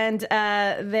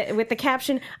 with the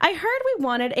caption, "I heard we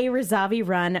wanted a Rizavi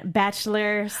run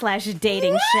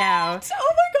bachelor/dating show." Oh my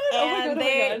god!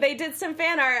 And they did some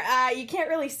fan art. You can't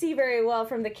really see very well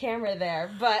from the camera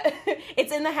there, but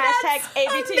it's in the hashtag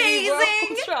ABTV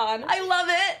Voltron. I love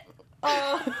it.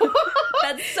 Oh,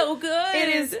 that's so good. It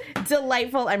is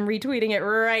delightful. I'm retweeting it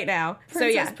right now.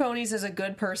 Princess Ponies is a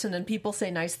good person, and people say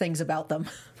nice things about them.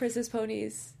 Princess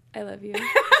Ponies, I love you.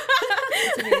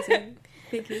 It's amazing.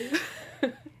 Thank you.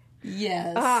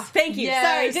 Yes. Thank you. Yes.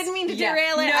 Sorry, didn't mean to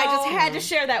derail it. No. I just had to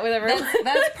share that with everyone.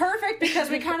 That's perfect, because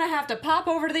we kind of have to pop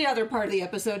over to the other part of the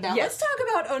episode now. Yes. Let's talk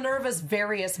about Honerva's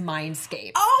various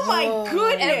mindscapes. Oh my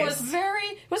goodness! It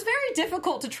was very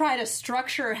difficult to try to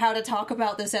structure how to talk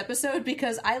about this episode,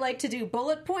 because I like to do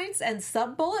bullet points and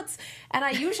sub bullets, and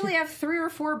I usually have 3 or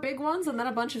 4 big ones and then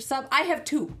a bunch of sub. I have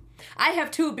 2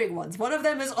 big ones. One of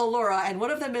them is Allura, and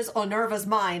one of them is Honerva's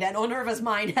mind, and Honerva's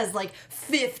mind has like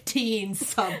 15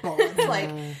 sub-bullets. Like,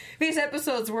 these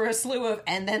episodes were a slew of,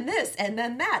 and then this, and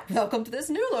then that. Welcome to this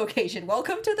new location.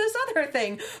 Welcome to this other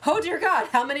thing. Oh dear God,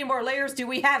 how many more layers do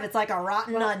we have? It's like a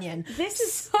rotten onion. This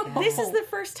is the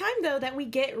first time, though, that we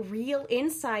get real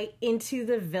insight into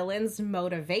the villain's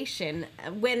motivation,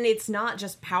 when it's not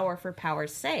just power for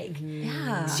power's sake.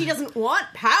 Yeah. She doesn't want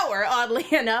power, oddly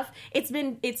enough. It's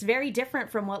very different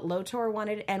from what Lotor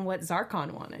wanted and what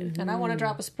Zarkon wanted. And I want to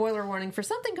drop a spoiler warning for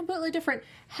something completely different.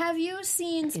 Have you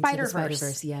seen Spider-Verse?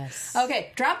 Spider-Verse, yes.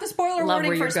 Okay, drop the spoiler Love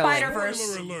warning where for you're going. Spider-Verse.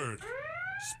 Spoiler alert.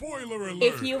 Spoiler alert.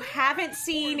 If you haven't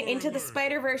seen Into the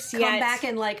Spider-Verse yet, Come back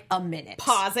in like a minute.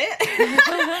 pause it.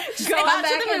 Go out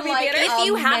back to the in, movie like, theater. If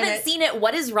you A haven't minute. seen it,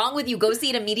 what is wrong with you? Go see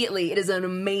it immediately. It is an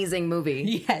amazing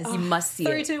movie. Yes. You must see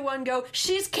 3, it. 2, 1, go.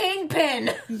 She's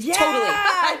Kingpin.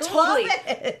 Yeah, Totally. love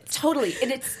it. Totally.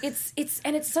 And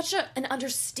it's such an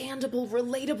understandable,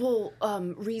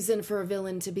 relatable reason for a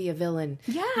villain to be a villain.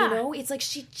 Yeah. You know, it's like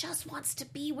she just wants to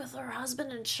be with her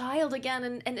husband and child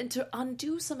again, and to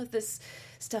undo some of this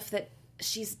stuff that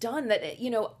she's done, that,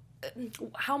 you know,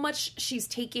 how much she's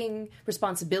taking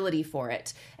responsibility for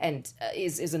it, and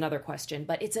is another question.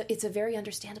 But it's a very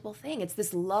understandable thing. It's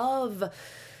this love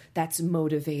that's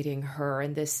motivating her,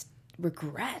 and this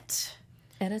regret.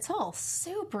 And it's all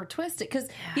super twisted, because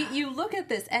you look at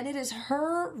this, and it is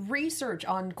her research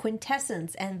on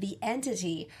quintessence and the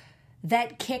entity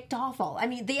that kicked off all. I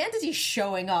mean, the entity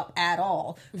showing up at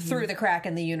all through the crack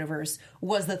in the universe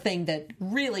was the thing that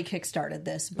really kickstarted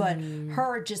this. But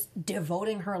her just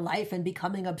devoting her life and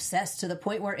becoming obsessed to the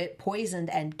point where it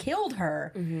poisoned and killed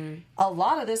her, a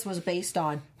lot of this was based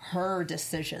on her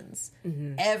decisions.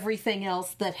 Everything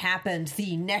else that happened,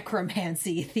 the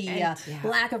necromancy, the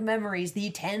lack of memories,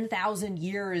 the 10,000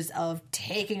 years of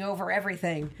taking over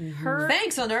everything.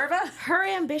 Thanks, Honerva. Her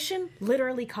ambition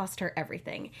literally cost her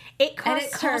everything. It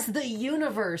cost the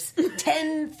universe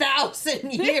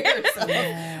 10,000 years of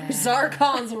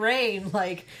Zarkon's reign.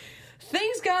 Like,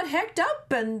 things got hecked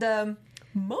up, and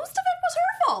most of it was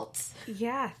her fault.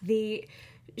 Yeah,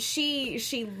 she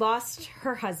lost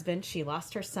her husband, she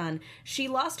lost her son, she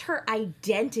lost her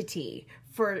identity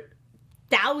for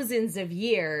thousands of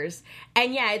years,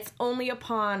 and it's only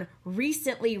upon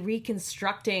recently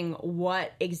reconstructing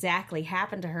what exactly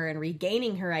happened to her and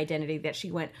regaining her identity that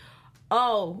she went,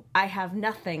 oh, I have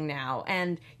nothing now.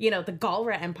 And, you know, the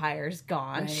Galra Empire's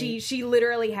gone. Right. She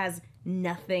literally has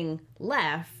nothing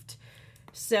left.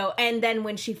 So, and then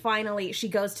when she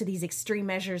goes to these extreme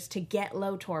measures to get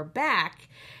Lotor back.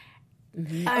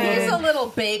 He's a little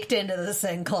baked into this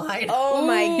incline. Oh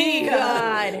my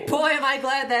God. Boy, am I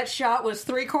glad that shot was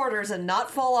 3/4 and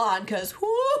not full on, because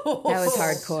That was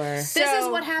hardcore. This is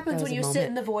what happens when you sit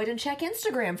in the void and check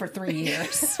Instagram for 3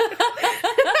 years.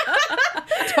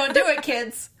 Don't do it,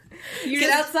 kids. Get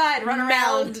outside, run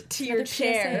around to your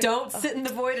chair. Don't sit in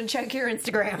the void and check your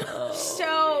Instagram.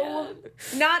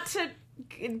 Not to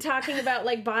talking about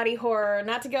like body horror,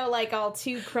 not to go like all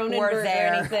too Cronenberg or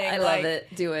anything. I love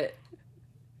it. Do it.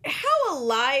 How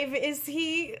alive is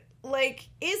he? Like,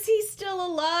 is he still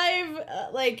alive?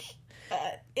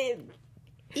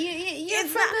 You're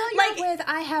familiar with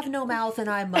I have no mouth and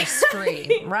I must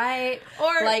scream, right?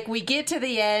 Or like we get to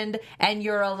the end and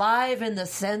you're alive in the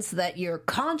sense that you're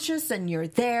conscious and you're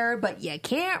there, but you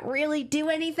can't really do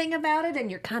anything about it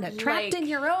and you're kind of trapped in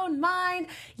your own mind.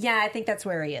 Yeah, I think that's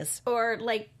where he is. Or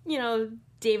any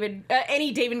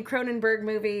David Cronenberg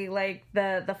movie like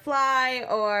The Fly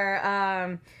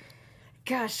or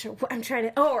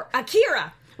or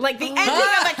Akira. Like the ending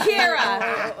of Akira.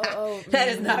 That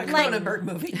is not a Cronenberg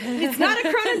movie. It's not a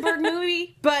Cronenberg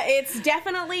movie, but it's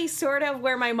definitely sort of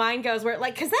where my mind goes. Where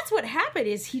because that's what happened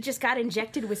is he just got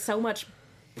injected with so much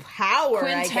power.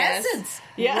 Quintessence,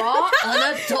 raw,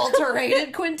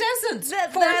 unadulterated quintessence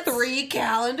for 3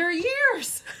 calendar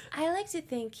years. I like to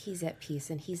think he's at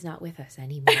peace and he's not with us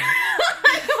anymore.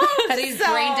 And he's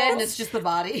brain dead and it's just the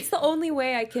body. It's the only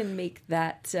way I can make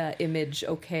that image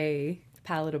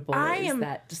palatable.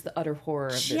 That just the utter horror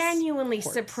of genuinely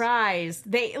this surprised.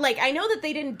 I know that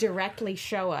they didn't directly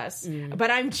show us,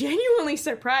 but I'm genuinely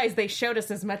surprised they showed us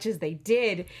as much as they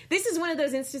did. This is one of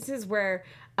those instances where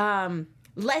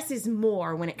less is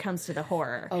more when it comes to the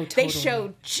horror. Oh, totally. They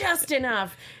showed just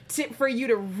enough for you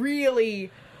to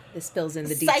really This fills in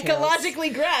the details. Psychologically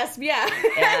grasp,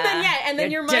 and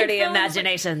then your dirty mind fills.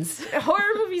 imaginations.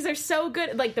 Horror movies are so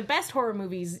good. Like the best horror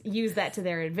movies use that to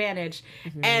their advantage,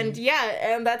 and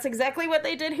that's exactly what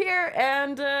they did here.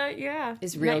 And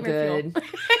it's real good.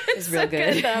 It's real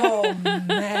good. Oh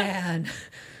man.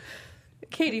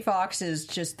 Katie Fox is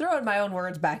just throwing my own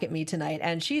words back at me tonight,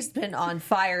 and she's been on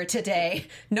fire today.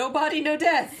 No body, no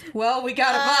death. Well, we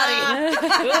got a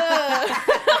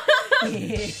body.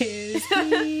 Is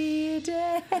he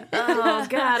dead? Oh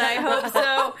God, I hope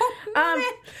so.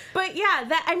 But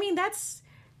that's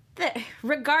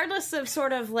regardless of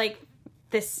sort of like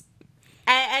this.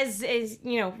 As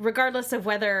regardless of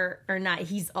whether or not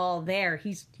he's all there,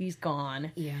 he's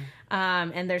gone. Yeah.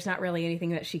 And there's not really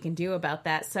anything that she can do about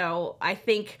that. So I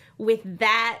think with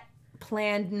that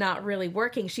plan not really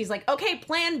working, she's like, okay,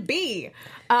 plan B.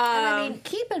 And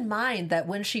keep in mind that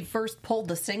when she first pulled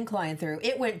the syncline through,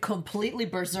 it went completely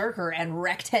berserker and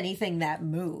wrecked anything that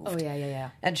moved. Oh, yeah.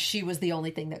 And she was the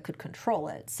only thing that could control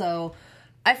it. So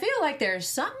I feel like there's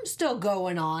something still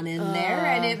going on in there,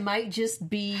 and it might just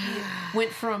be went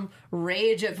from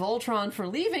rage at Voltron for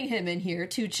leaving him in here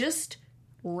to just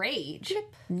rage.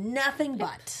 Blip. Nothing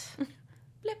but.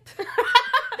 Blip.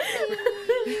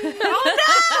 Oh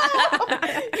no!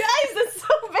 Guys, that's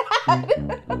so bad.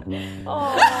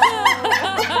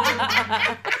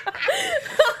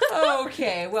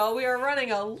 Okay, well, we are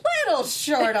running a little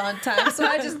short on time, so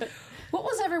what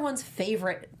was everyone's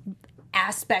favorite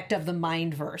aspect of the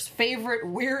Mindverse? Favorite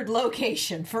weird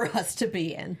location for us to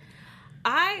be in?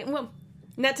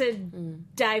 Not to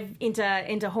dive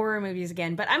into horror movies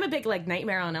again, but I'm a big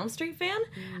Nightmare on Elm Street fan.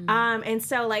 And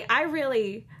so I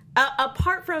really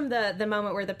apart from the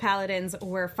moment where the Paladins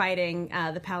were fighting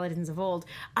the Paladins of old,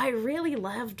 I really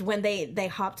loved when they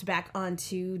hopped back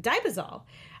onto Dibazal.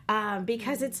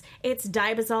 Because it's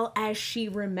Dibazal as she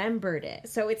remembered it.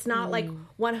 So it's not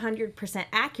 100%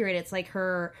 accurate. It's like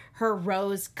her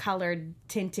rose-colored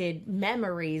tinted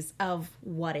memories of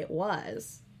what it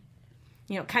was.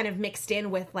 Kind of mixed in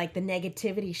with the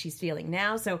negativity she's feeling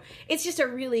now. So it's just a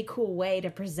really cool way to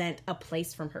present a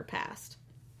place from her past.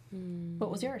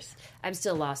 What was yours? I'm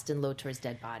still lost in Lotor's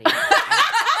dead body. We're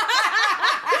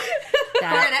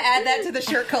going to add that to the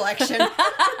shirt collection.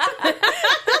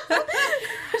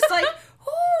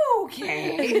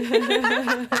 Okay.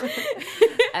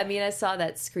 I mean, I saw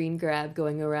that screen grab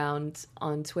going around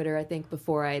on Twitter, I think,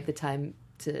 before I had the time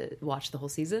to watch the whole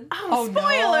season. Oh,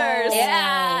 spoilers! No.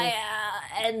 Yeah.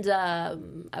 And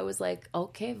I was like,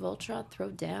 okay, Voltron, throw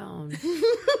down.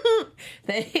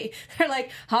 They're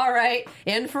like, all right,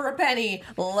 in for a penny,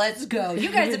 let's go.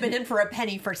 You guys have been in for a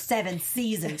penny for 7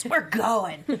 seasons. We're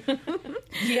going.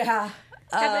 Yeah.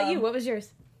 How about you? What was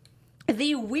yours?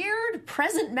 The weird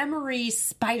present memory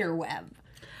spider web.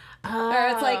 Or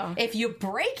it's if you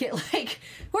break it,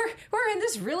 we're in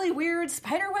this really weird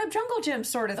spiderweb jungle gym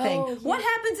sort of thing. Oh, yeah. What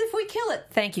happens if we kill it?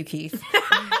 Thank you, Keith.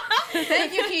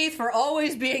 Thank you, Keith, for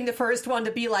always being the first one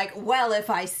to be like, well, if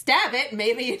I stab it,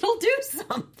 maybe it'll do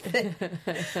something.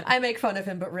 I make fun of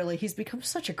him, but really, he's become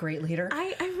such a great leader.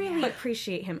 I really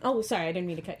appreciate him. Oh, sorry, I didn't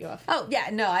mean to cut you off. Oh, yeah,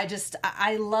 no,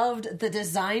 I loved the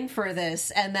design for this,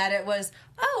 and that it was,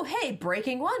 oh, hey,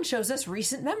 breaking one shows us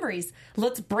recent memories.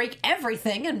 Let's break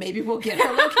everything, and maybe we'll get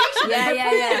our location.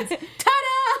 Yeah.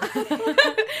 Ta-da!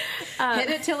 Hit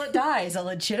it till it dies, a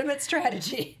legitimate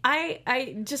strategy.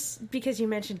 I just, because you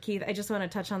mentioned Keith, I just want to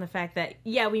touch on the fact that,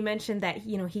 yeah, we mentioned that,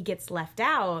 you know, he gets left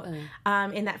out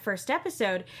in that first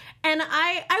episode. And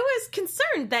I was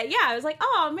concerned that, I was like,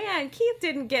 oh man, Keith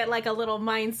didn't get like a little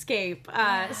mindscape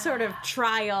sort of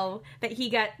trial that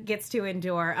he gets to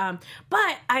endure.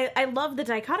 But I love the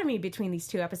dichotomy between these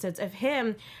two episodes of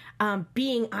him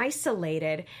being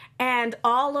isolated and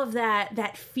all of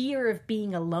that fear of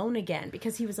being alone again,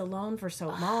 because he was alone for so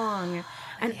long,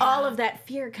 and all of that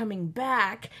fear coming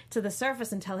back to the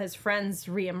surface until his friends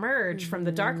reemerge from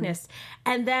the darkness.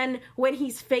 And then when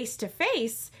he's face to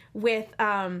face with,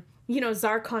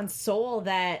 Zarkon's soul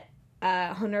that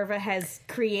Honerva has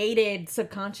created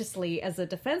subconsciously as a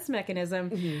defense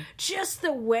mechanism, just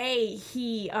the way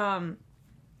he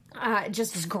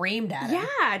just screamed at him.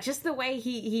 Yeah, just the way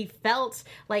he felt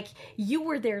like you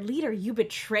were their leader, you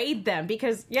betrayed them,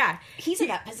 because he's in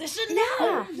that position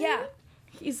now. Yeah.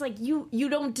 He's like, you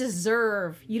don't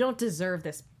deserve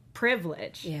this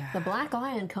privilege. Yeah. The Black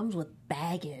Lion comes with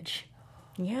baggage.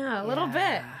 Yeah, a little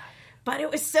bit. But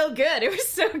it was so good. It was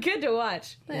so good to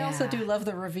watch. I also do love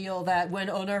the reveal that when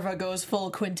Honerva goes full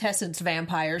quintessence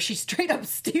vampire, she straight up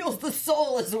steals the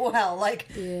soul as well. Like,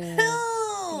 okay,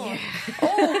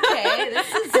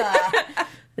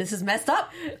 this is messed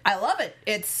up. I love it.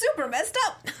 It's super messed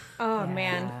up. Oh,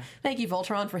 man. Thank you,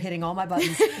 Voltron, for hitting all my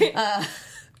buttons.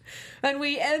 And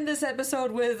we end this episode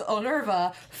with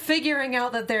Honerva figuring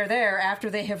out that they're there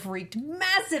after they have wreaked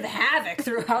massive havoc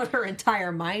throughout her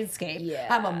entire mindscape. Yeah.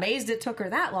 I'm amazed it took her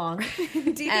that long. Do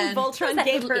you think Voltron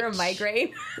gave her a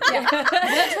migraine? Yeah.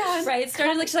 Voltron. Right. It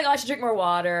started like she's like, oh, I should drink more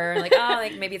water. And like, oh,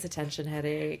 like maybe it's a tension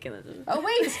headache. And then, oh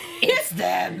wait, it's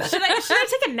them. Should I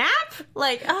take a nap?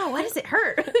 Like, oh, why does it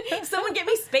hurt? Someone get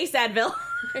me Space Advil.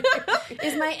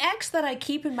 Is my ex that I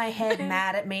keep in my head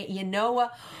mad at me? You know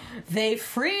what? They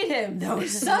freed him,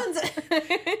 those sons.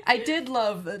 I did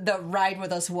love the ride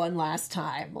with us one last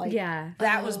time. Like,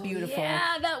 that was beautiful.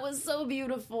 Yeah, that was so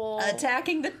beautiful.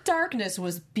 Attacking the darkness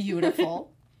was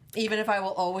beautiful. Even if I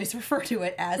will always refer to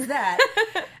it as that.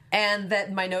 And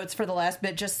that my notes for the last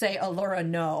bit just say, Allura,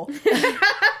 no.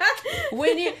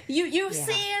 When you've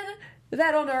seen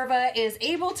that Honerva is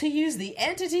able to use the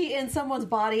entity in someone's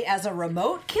body as a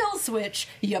remote kill switch,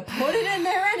 you put it in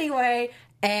there anyway,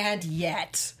 and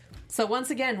yet. So once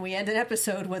again, we end an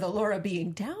episode with Allura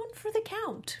being down for the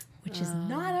count, which is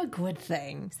not a good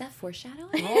thing. Is that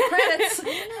foreshadowing? Roll credits.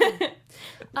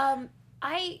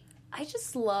 I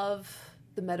just love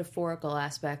the metaphorical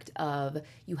aspect of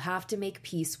you have to make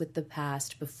peace with the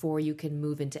past before you can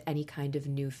move into any kind of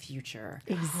new future.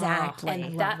 Exactly.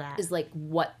 And that is like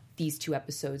what these two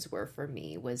episodes were for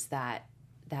me, was that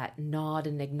nod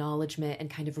and acknowledgement and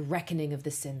kind of reckoning of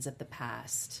the sins of the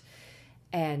past.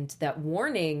 And that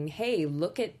warning, hey,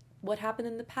 look at what happened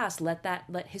in the past.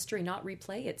 Let history not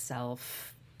replay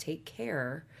itself. Take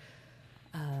care.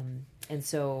 And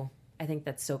so I think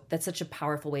that's such a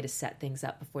powerful way to set things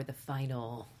up before the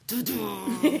final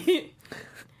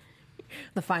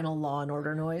the final Law and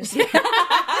Order noise.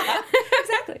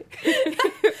 Exactly.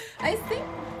 I think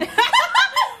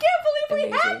can't believe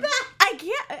we had that. I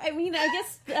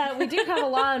guess we do have a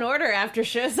Law and Order after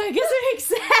show, so I guess it makes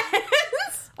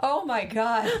sense. Oh my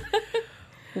god.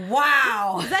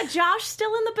 Wow. Is that Josh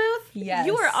still in the booth? Yes.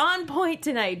 You are on point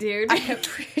tonight, dude.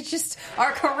 Just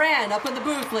our Koran up in the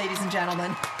booth, ladies and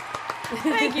gentlemen.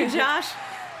 Thank you, Josh.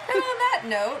 And on that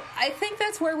note, I think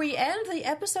that's where we end the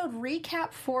episode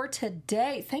recap for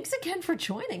today. Thanks again for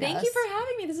joining us. Thank you for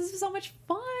having me. This is so much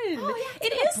fun. Oh, yeah,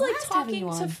 it is like talking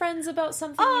to friends about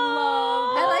something you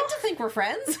love. I like to think we're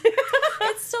friends.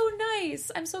 It's so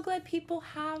nice. I'm so glad people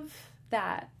have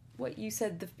that. What you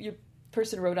said, your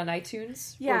person wrote on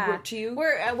iTunes, or wrote to you,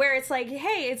 where it's like,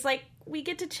 hey, it's like we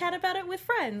get to chat about it with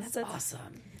friends. That's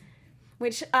awesome.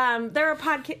 Which there are a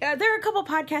couple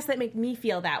podcasts that make me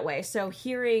feel that way. So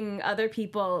hearing other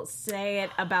people say it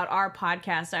about our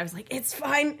podcast, I was like, it's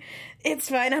fine,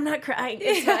 I'm not crying,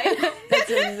 it's fine.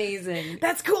 That's amazing.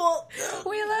 That's cool.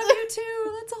 We love you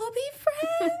too. Let's all be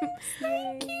friends.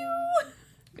 Thank you.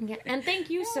 Yeah, and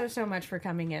thank you so much for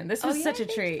coming in. This was such a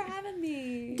treat. Thanks for having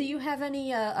me. Do you have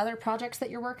any other projects that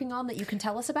you're working on that you can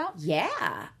tell us about?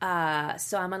 Yeah.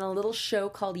 So I'm on a little show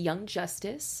called Young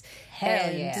Justice.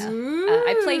 Hell yeah.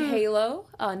 I play Halo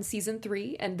on Season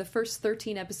 3, and the first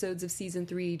 13 episodes of Season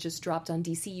 3 just dropped on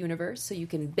DC Universe, so you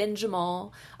can binge them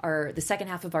all. The second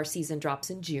half of our season drops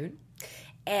in June.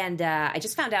 And I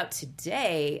just found out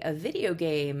today a video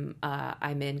game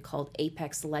I'm in called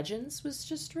Apex Legends was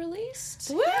just released.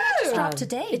 Woo! It just dropped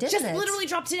today, didn't it? It just literally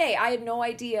dropped today. I had no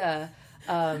idea.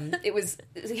 It was,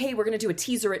 hey, we're going to do a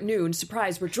teaser at noon.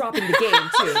 Surprise, we're dropping the game,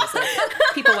 too. So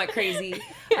people went crazy.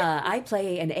 I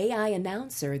play an AI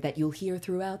announcer that you'll hear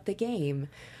throughout the game.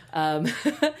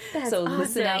 So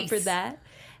listen out for that.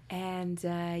 And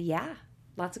yeah,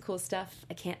 lots of cool stuff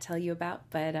I can't tell you about,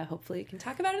 but hopefully we can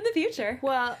talk about it in the future.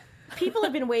 Well, people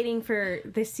have been waiting for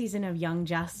this season of Young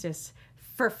Justice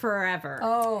for forever.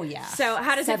 Oh, yeah. So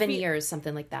how does 7 it feel? years,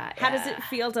 something like that. How does it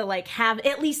feel to like have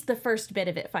at least the first bit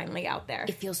of it finally out there?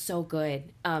 It feels so good.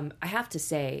 I have to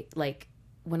say, like,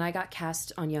 when I got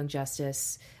cast on Young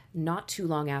Justice, not too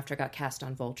long after I got cast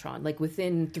on Voltron, like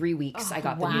within 3 weeks, I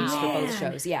got the news for both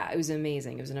shows. Yeah, it was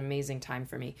amazing. It was an amazing time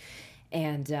for me.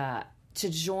 And to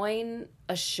join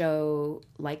a show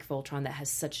like Voltron that has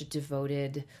such a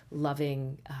devoted,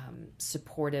 loving,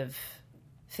 supportive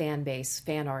fan base,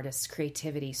 fan artists,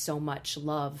 creativity, so much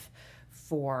love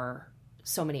for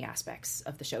so many aspects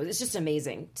of the show. It's just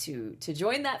amazing to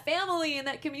join that family and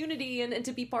that community and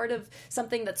to be part of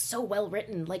something that's so well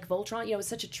written like Voltron. You know, it's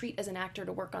such a treat as an actor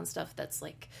to work on stuff that's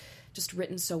like just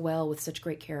written so well with such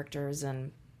great characters,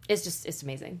 and it's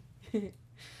amazing.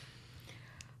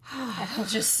 I'll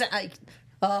just say,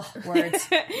 words.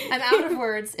 I'm out of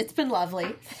words. It's been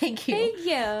lovely. Thank you. Thank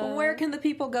you. Where can the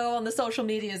people go on the social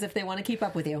medias if they want to keep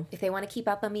up with you? If they want to keep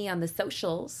up on me on the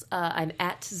socials, I'm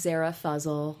at Zehra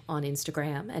Fazal on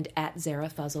Instagram and at Zehra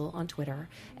Fazal on Twitter.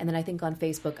 And then I think on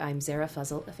Facebook, I'm Zehra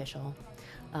Fazal Official.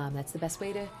 That's the best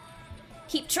way to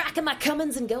keep track of my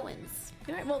comings and goings.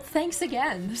 All right, well, thanks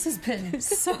again. This has been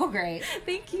so great.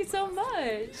 Thank you so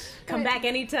much. Come back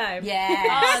anytime. Yeah.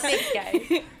 Oh, thanks,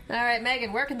 guys. All right,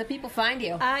 Megan, where can the people find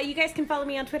you? You guys can follow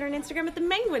me on Twitter and Instagram at The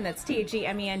Menguin. That's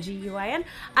TheMenguin.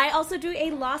 I also do a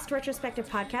Lost retrospective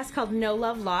podcast called No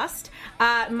Love Lost.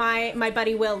 My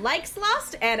buddy Will likes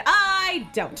Lost, and I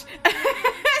don't.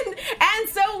 and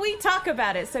so we talk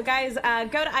about it. So guys,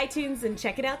 go to iTunes and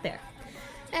check it out there.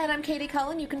 And I'm Katie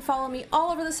Cullen. You can follow me all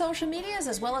over the social medias,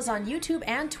 as well as on YouTube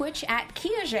and Twitch at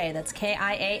Kiaxet. That's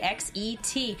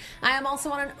Kiaxet. I am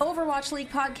also on an Overwatch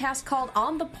League podcast called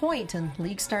On The Point, and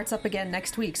League starts up again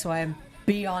next week, so I am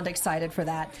beyond excited for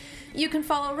that. You can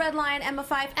follow Red Lion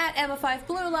Emma5 at Emma5,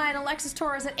 Blue Lion Alexis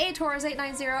Torres at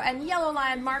atorres890, and Yellow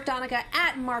Lion Mark Donica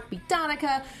at Mark B.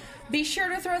 Donica. Be sure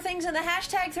to throw things in the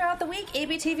hashtag throughout the week.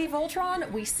 ABTV Voltron.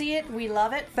 We see it. We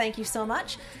love it. Thank you so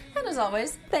much. And as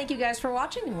always, thank you guys for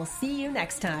watching, and we'll see you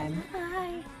next time.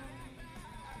 Bye.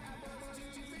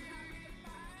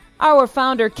 Our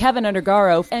founder, Kevin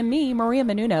Undergaro, and me, Maria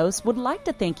Menounos, would like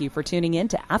to thank you for tuning in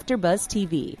to AfterBuzz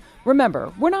TV.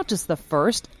 Remember, we're not just the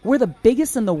first, we're the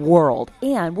biggest in the world,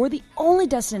 and we're the only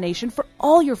destination for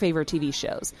all your favorite TV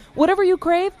shows. Whatever you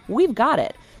crave, we've got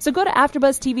it. So go to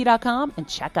AfterBuzzTV.com and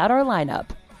check out our lineup.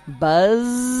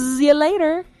 Buzz you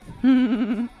later.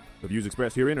 The views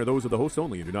expressed herein are those of the hosts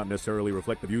only and do not necessarily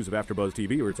reflect the views of AfterBuzz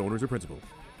TV or its owners or principals.